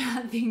talking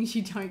about things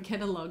you don't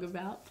get along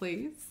about,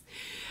 please?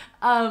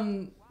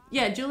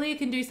 Yeah, Julia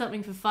can do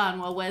something for fun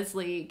while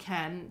Wesley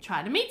can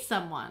try to meet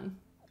someone.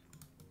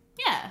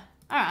 Yeah,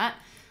 all right.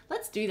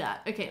 Let's do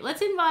that. Okay,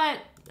 let's invite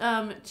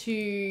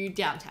to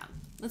downtown.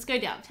 Let's go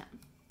downtown.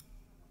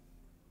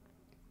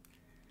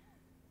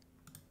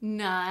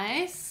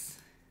 Nice.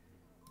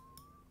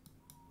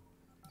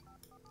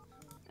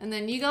 And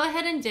then you go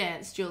ahead and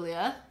dance,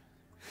 Julia.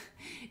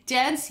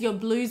 Dance your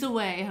blues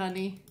away,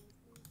 honey.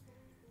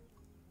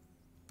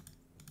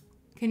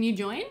 Can you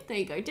join? There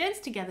you go. Dance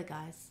together,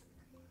 guys.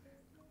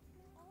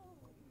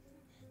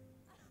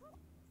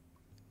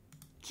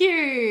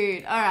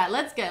 Cute. All right,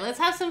 let's go. Let's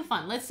have some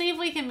fun. Let's see if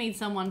we can meet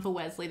someone for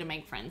Wesley to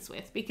make friends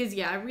with. Because,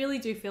 yeah, I really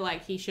do feel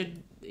like he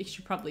should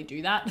probably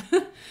do that.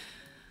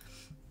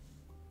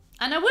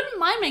 And I wouldn't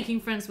mind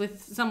making friends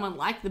with someone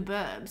like the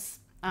Burbs,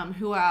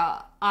 who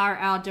are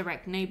our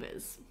direct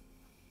neighbors.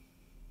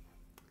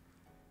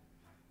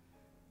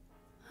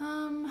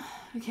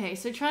 Okay,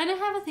 so trying to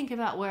have a think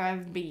about where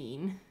I've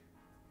been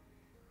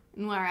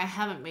and where I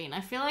haven't been.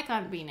 I feel like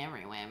I've been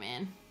everywhere,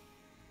 man.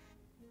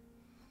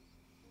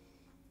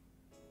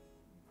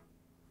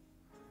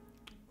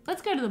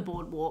 Let's go to the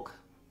boardwalk.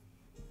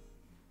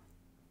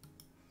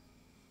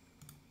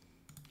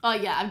 Oh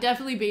yeah, I've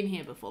definitely been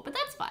here before, but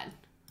that's fine.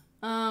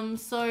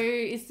 So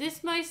is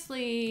this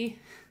mostly...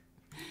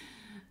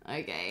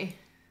 Okay.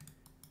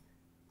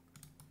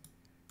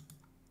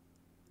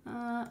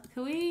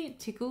 Can we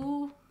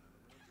tickle?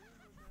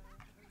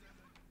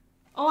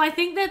 Oh, I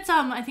think that's,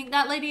 I think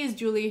that lady is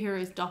Julia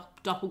Hero's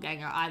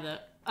doppelganger either.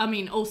 I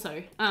mean,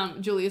 also,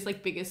 Julia's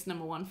like biggest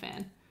 #1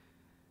 fan.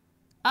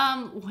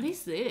 What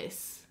is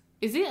this?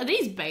 Are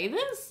these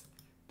bathers?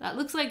 That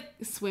looks like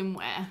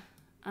swimwear.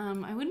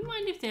 I wouldn't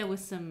mind if there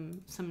was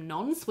some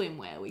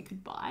non-swimwear we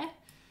could buy.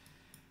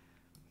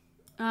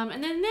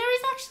 And then there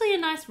is actually a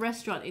nice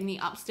restaurant in the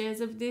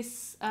upstairs of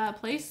this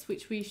place,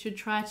 which we should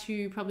try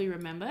to probably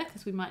remember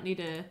because we might need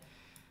to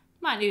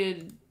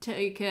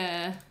take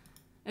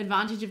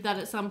advantage of that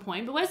at some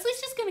point. But Wesley's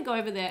just going to go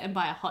over there and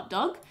buy a hot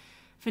dog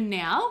for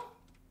now.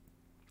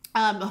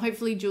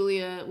 Hopefully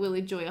Julia will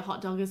enjoy a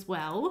hot dog as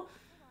well.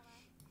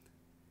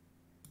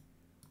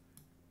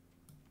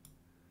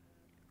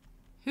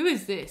 Who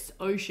is this?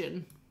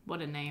 Ocean. What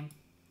a name.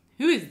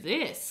 Who is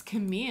this?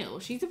 Camille.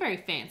 She's a very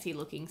fancy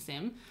looking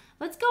sim.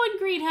 Let's go and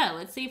greet her.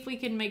 Let's see if we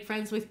can make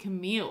friends with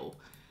Camille.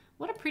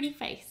 What a pretty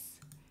face.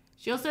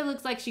 She also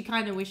looks like she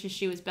kind of wishes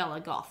she was Bella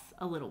Goth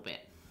a little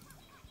bit.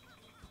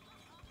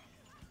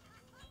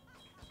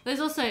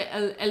 There's also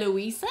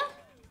Eloisa,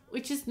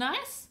 which is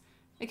nice.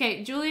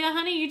 Okay, Julia,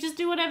 honey, you just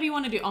do whatever you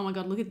want to do. Oh my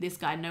god, look at this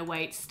guy. No,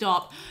 wait,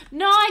 stop.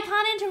 No, I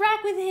can't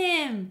interact with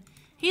him.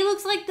 He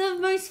looks like the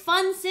most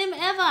fun sim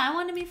ever. I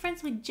want to be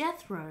friends with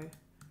Jethro.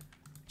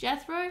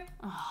 Jethro?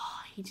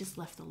 Oh, he just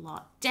left a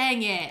lot.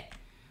 Dang it.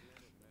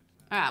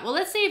 All right, well,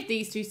 let's see if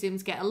these two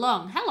sims get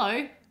along.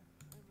 Hello.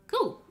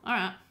 Cool. All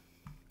right.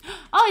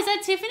 Oh, is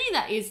that Tiffany?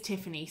 That is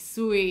Tiffany.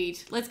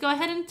 Sweet. Let's go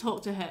ahead and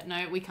talk to her.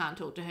 No, we can't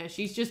talk to her.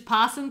 She's just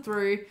passing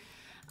through.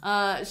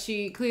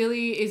 She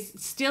clearly is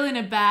still in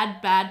a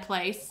bad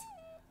place.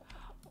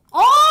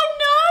 Oh,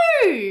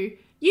 no!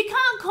 You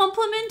can't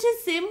compliment a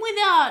sim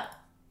without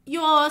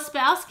your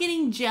spouse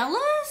getting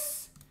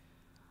jealous?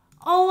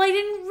 Oh, I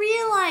didn't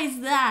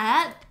realize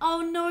that.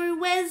 Oh, no,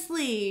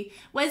 Wesley.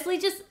 Wesley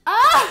just...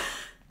 Ah!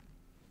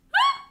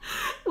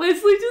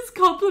 Wesley just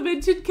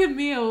complimented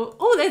Camille.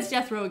 Oh, there's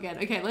Jethro again.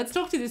 Okay, let's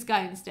talk to this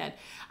guy instead.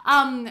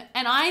 And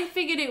I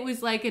figured it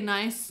was like a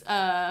nice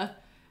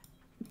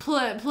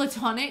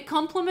platonic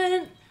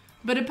compliment,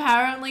 but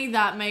apparently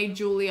that made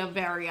Julia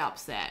very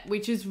upset,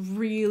 which is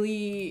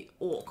really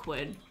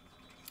awkward.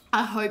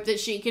 I hope that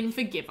she can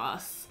forgive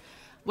us.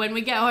 When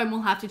we get home,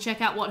 we'll have to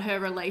check out what her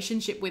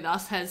relationship with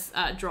us has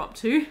dropped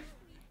to.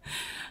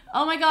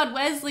 Oh my god,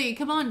 Wesley,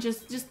 come on,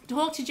 just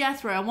talk to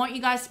Jethro. I want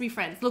you guys to be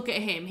friends. Look at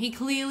him. He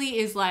clearly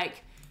is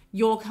like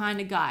your kind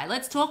of guy.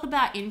 Let's talk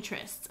about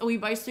interests. Are we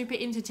both super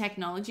into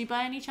technology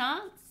by any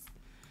chance?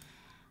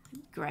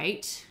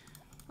 Great.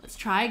 Let's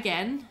try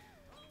again.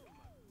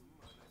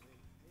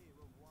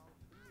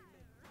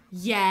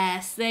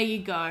 Yes, there you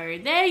go.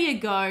 There you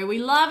go. We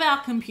love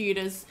our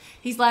computers.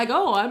 He's like,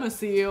 oh, I'm a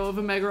CEO of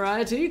a mega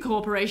IT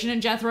corporation.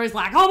 And Jethro's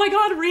like, oh my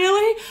god,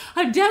 really?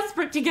 I'm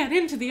desperate to get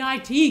into the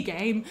IT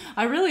game.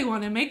 I really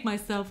want to make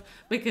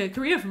a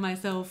career for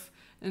myself.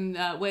 And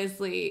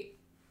Wesley,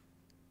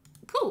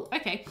 cool,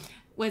 okay.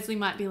 Wesley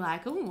might be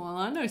like, oh, well,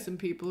 I know some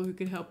people who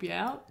could help you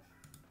out.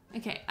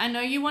 Okay, I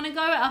know you want to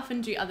go off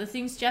and do other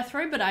things,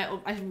 Jethro, but I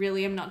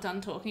really am not done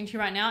talking to you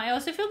right now. I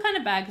also feel kind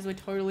of bad because we're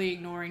totally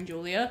ignoring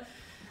Julia.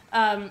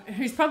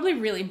 Who's probably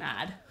really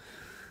mad.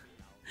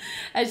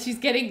 And she's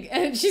getting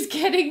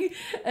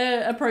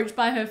approached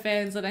by her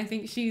fans, and I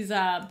think she's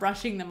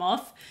brushing them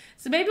off.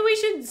 So maybe we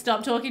should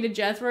stop talking to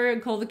Jethro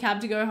and call the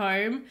cab to go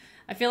home.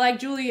 I feel like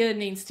Julia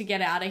needs to get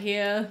out of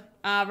here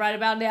right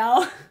about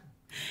now.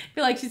 I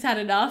feel like she's had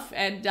enough,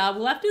 and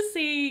we'll have to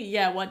see,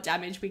 yeah, what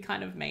damage we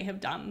kind of may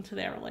have done to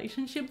their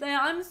relationship there.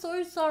 I'm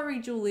so sorry,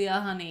 Julia,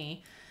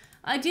 honey.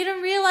 I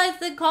didn't realize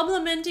that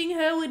complimenting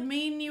her would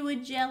mean you were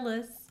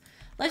jealous.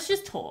 Let's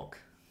just talk.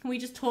 Can we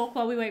just talk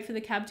while we wait for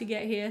the cab to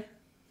get here?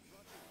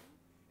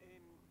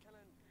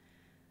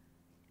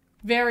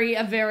 A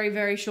very,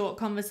 very short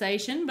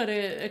conversation, but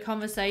a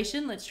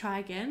conversation. Let's try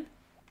again.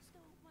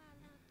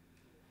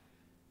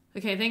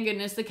 Okay, thank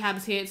goodness the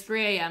cab's here. It's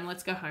 3 a.m.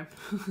 Let's go home.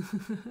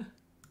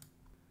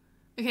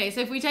 Okay,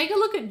 so if we take a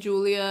look at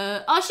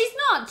Julia... Oh, she's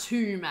not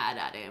too mad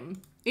at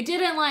him. It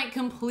didn't, like,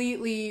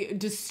 completely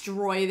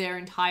destroy their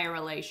entire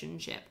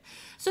relationship.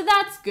 So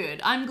that's good.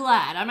 I'm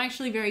glad. I'm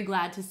actually very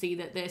glad to see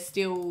that they're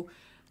still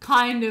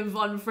kind of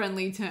on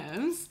friendly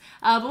terms.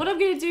 But what I'm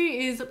going to do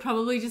is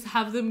probably just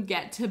have them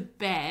get to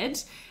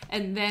bed.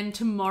 And then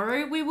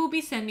tomorrow we will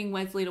be sending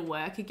Wesley to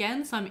work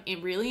again. So I'm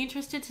really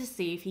interested to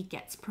see if he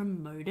gets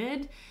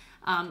promoted.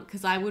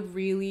 Because I would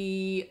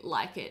really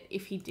like it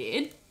if he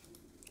did.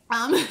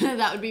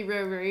 That would be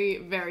very, very,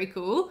 very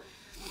cool.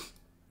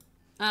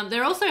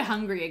 They're also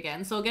hungry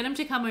again. So I'll get them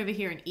to come over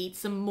here and eat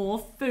some more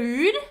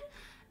food.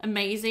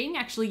 Amazing,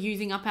 actually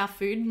using up our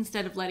food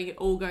instead of letting it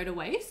all go to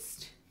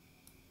waste.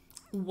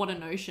 What a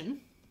notion.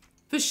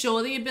 For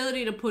sure, the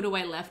ability to put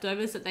away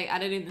leftovers that they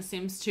added in The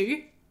Sims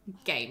 2,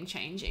 game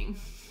changing.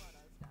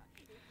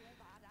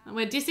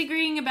 We're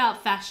disagreeing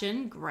about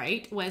fashion.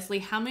 Great. Wesley,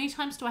 how many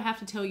times do I have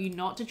to tell you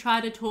not to try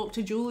to talk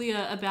to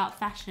Julia about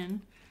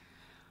fashion?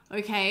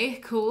 Okay,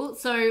 cool.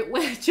 So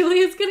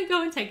Julia's gonna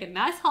go and take a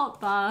nice hot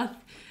bath.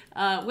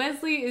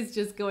 Wesley is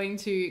just going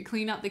to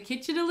clean up the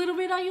kitchen a little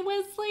bit. Are you,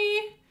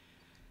 Wesley?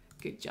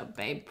 Good job,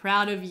 babe.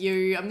 Proud of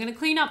you. I'm going to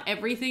clean up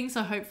everything,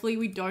 so hopefully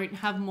we don't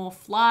have more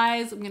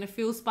flies. I'm going to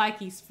fill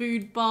Spikey's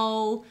food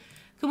bowl.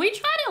 Can we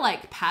try to,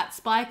 like, pat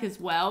Spike as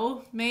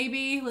well,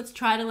 maybe? Let's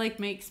try to,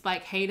 like, make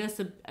Spike hate us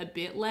a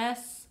bit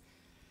less.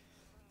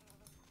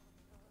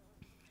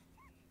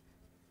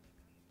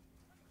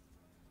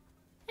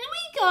 There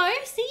we go.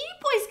 See, you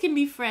can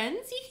be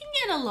friends. You can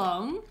get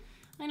along.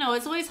 I know,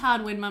 it's always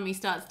hard when mummy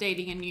starts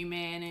dating a new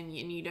man and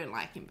you don't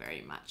like him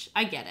very much.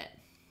 I get it.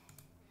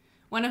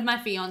 One of my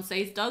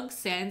fiance's dogs,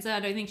 Sansa, I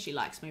don't think she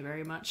likes me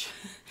very much.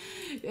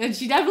 And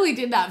she definitely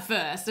did that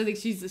first. I think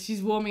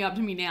she's warming up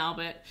to me now,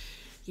 but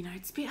you know,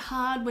 it's a bit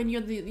hard when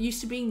you're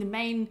used to being the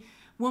main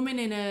woman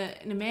in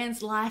a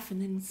man's life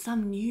and then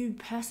some new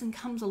person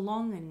comes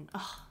along and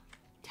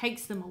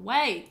takes them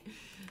away.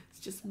 It's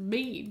just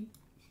mean.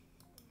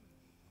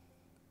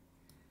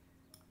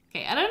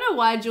 Okay, I don't know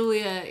why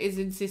Julia is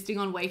insisting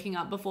on waking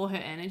up before her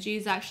energy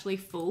is actually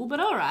full, but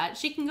all right,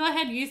 she can go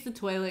ahead, use the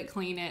toilet,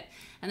 clean it,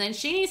 and then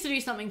she needs to do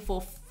something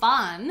for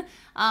fun.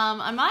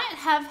 I might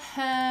have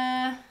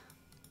her,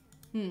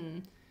 I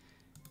don't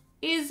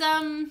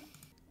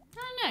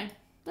know.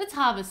 Let's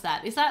harvest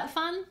that. Is that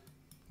fun?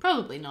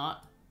 Probably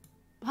not.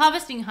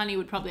 Harvesting honey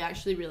would probably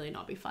actually really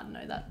not be fun.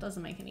 No, that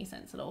doesn't make any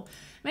sense at all.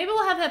 Maybe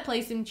we'll have her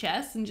play some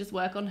chess and just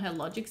work on her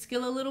logic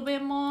skill a little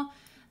bit more.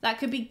 That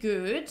could be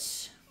good.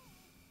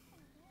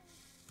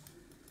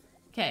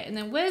 Okay, and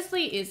then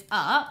Wesley is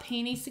up.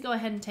 He needs to go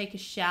ahead and take a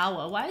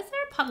shower. Why is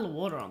there a puddle of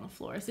water on the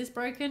floor? Is this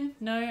broken?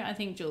 No, I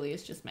think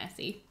Julia's just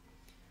messy.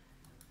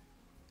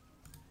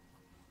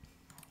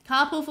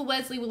 Carpool for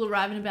Wesley will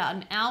arrive in about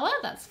an hour.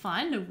 That's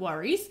fine, no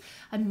worries.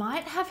 I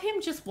might have him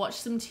just watch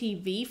some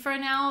TV for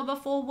an hour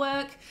before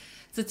work.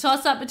 It's a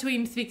toss-up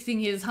between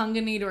fixing his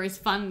hunger need or his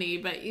fun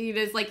need, but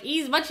it's like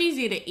much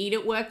easier to eat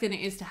at work than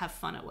it is to have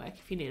fun at work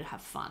if you need to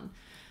have fun.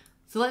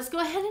 So let's go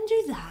ahead and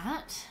do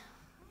that.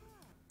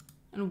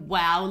 And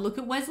wow, look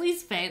at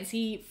Wesley's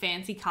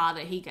fancy car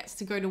that he gets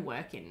to go to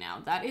work in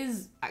now. That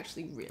is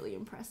actually really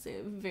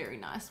impressive. Very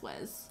nice,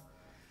 Wes.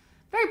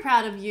 Very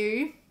proud of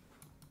you.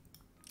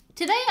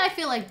 Today, I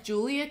feel like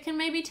Julia can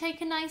maybe take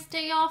a nice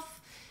day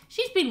off.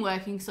 She's been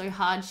working so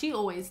hard. She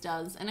always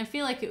does. And I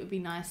feel like it would be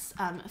nice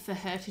for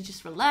her to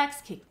just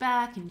relax, kick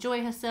back,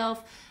 enjoy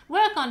herself,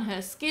 work on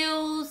her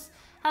skills,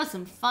 have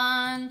some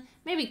fun,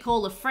 maybe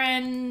call a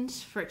friend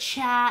for a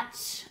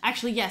chat.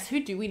 Actually, yes,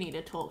 who do we need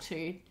to talk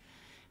to?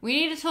 We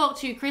need to talk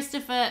to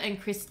Christopher and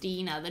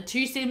Christina, the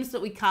two Sims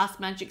that we cast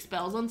magic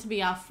spells on to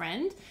be our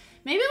friend.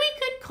 Maybe we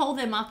could call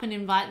them up and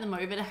invite them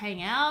over to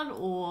hang out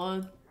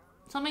or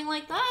something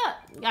like that.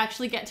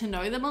 Actually get to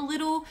know them a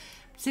little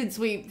since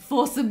we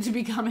forced them to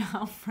become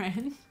our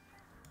friend.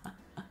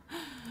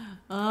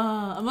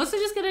 I'm also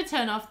just going to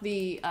turn off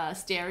the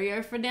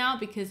stereo for now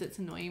because it's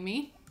annoying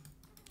me.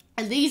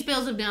 And these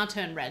bills have now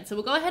turned red, so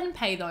we'll go ahead and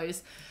pay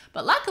those.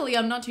 But luckily,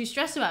 I'm not too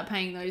stressed about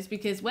paying those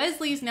because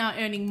Wesley's now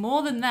earning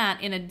more than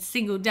that in a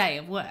single day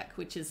of work,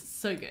 which is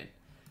so good.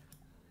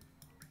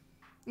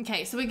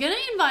 Okay, so we're going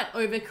to invite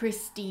over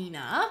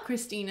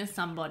Christina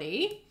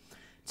somebody,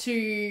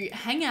 to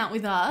hang out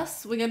with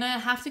us. We're going to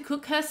have to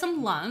cook her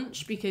some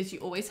lunch because you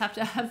always have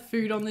to have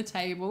food on the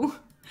table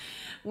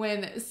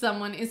when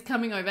someone is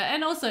coming over.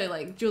 And also,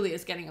 like,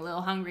 Julia's getting a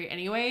little hungry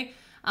anyway.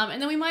 And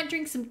then we might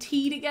drink some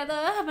tea together,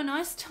 have a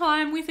nice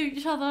time with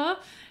each other.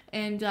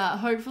 And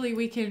hopefully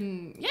we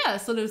can, yeah,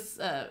 sort of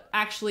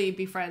actually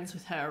be friends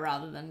with her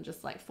rather than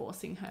just like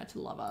forcing her to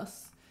love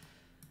us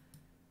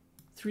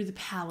through the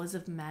powers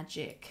of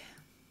magic.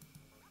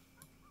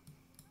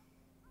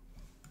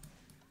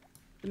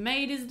 The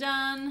maid is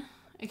done.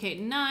 Okay,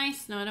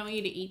 nice. No, I don't want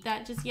you to eat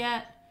that just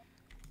yet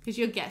because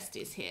your guest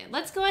is here.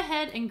 Let's go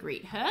ahead and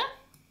greet her.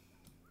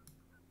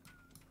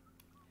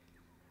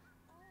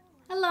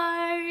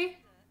 Hello.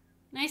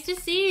 Nice to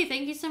see you.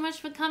 Thank you so much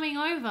for coming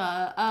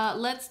over.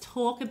 Let's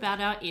talk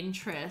about our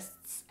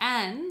interests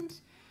and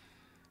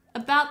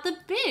about the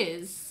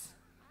biz.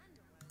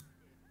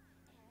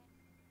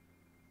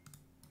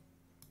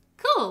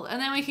 Cool.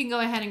 And then we can go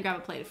ahead and grab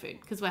a plate of food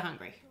because we're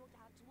hungry.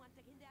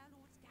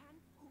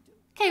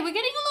 Okay, we're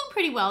getting along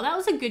pretty well. That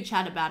was a good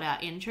chat about our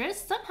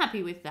interests. I'm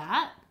happy with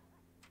that.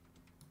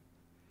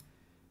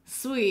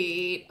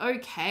 Sweet.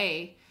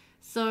 Okay.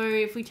 So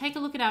if we take a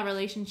look at our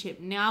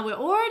relationship now, we're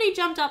already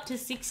jumped up to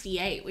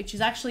 68, which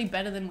is actually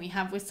better than we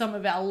have with some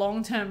of our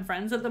long-term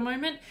friends at the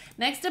moment.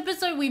 Next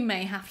episode, we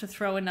may have to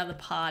throw another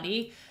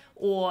party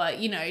or,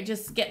 you know,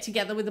 just get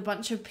together with a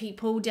bunch of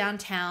people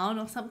downtown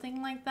or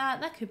something like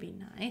that. That could be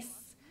nice.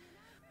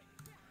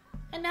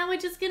 And now we're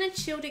just going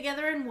to chill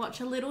together and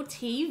watch a little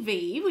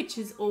TV, which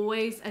is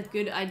always a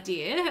good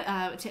idea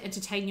to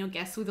entertain your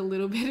guests with a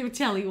little bit of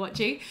telly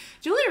watching.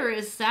 Julia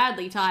is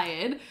sadly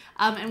tired,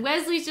 and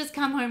Wesley's just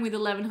come home with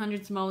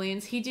 1,100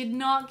 simoleons. He did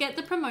not get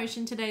the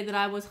promotion today that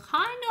I was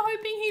kind of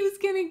hoping he was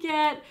going to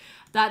get.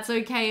 That's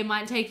okay. It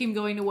might take him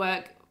going to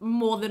work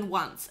more than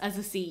once as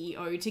a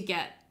CEO to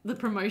get the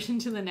promotion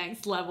to the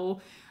next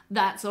level.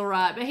 That's all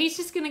right. But he's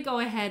just going to go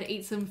ahead,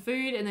 eat some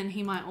food, and then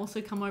he might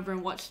also come over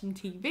and watch some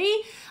TV.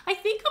 I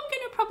think I'm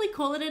going to probably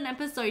call it an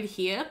episode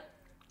here.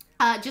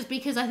 just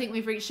because I think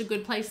we've reached a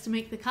good place to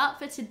make the cut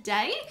for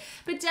today.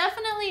 But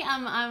definitely,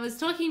 I was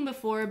talking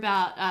before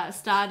about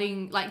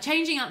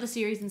changing up the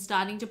series and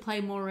starting to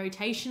play more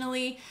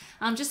rotationally,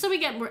 just so we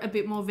get a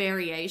bit more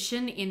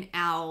variation in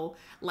our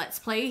Let's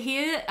Play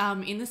here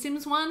in The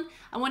Sims 1.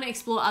 I want to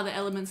explore other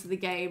elements of the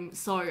game,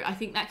 so I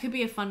think that could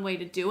be a fun way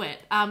to do it.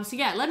 So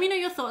yeah, let me know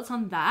your thoughts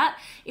on that.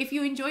 If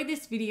you enjoyed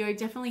this video,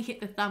 definitely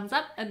hit the thumbs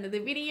up under the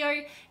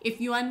video.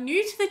 If you are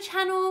new to the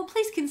channel,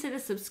 please consider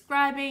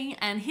subscribing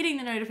and hitting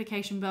the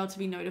notification bell to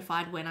be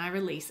notified when I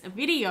release a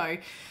video,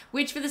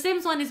 which for The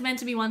Sims 1 is meant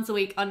to be once a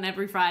week on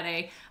every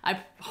Friday.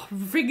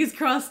 Fingers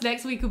crossed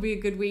next week will be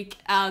a good week.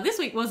 This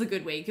week was a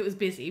good week. It was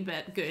busy,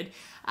 but good.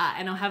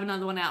 And I'll have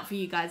another one out for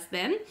you guys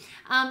then.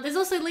 There's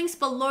also links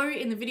below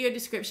in the video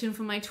description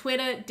for my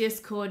Twitter,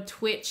 Discord,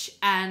 Twitch,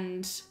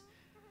 and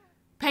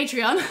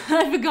Patreon.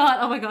 I forgot.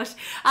 Oh my gosh.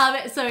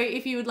 So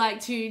if you would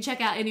like to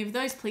check out any of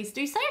those, please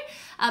do so.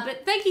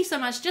 But thank you so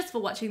much just for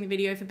watching the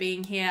video, for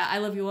being here. I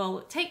love you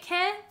all. Take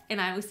care,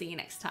 and I will see you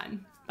next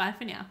time. Bye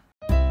for now.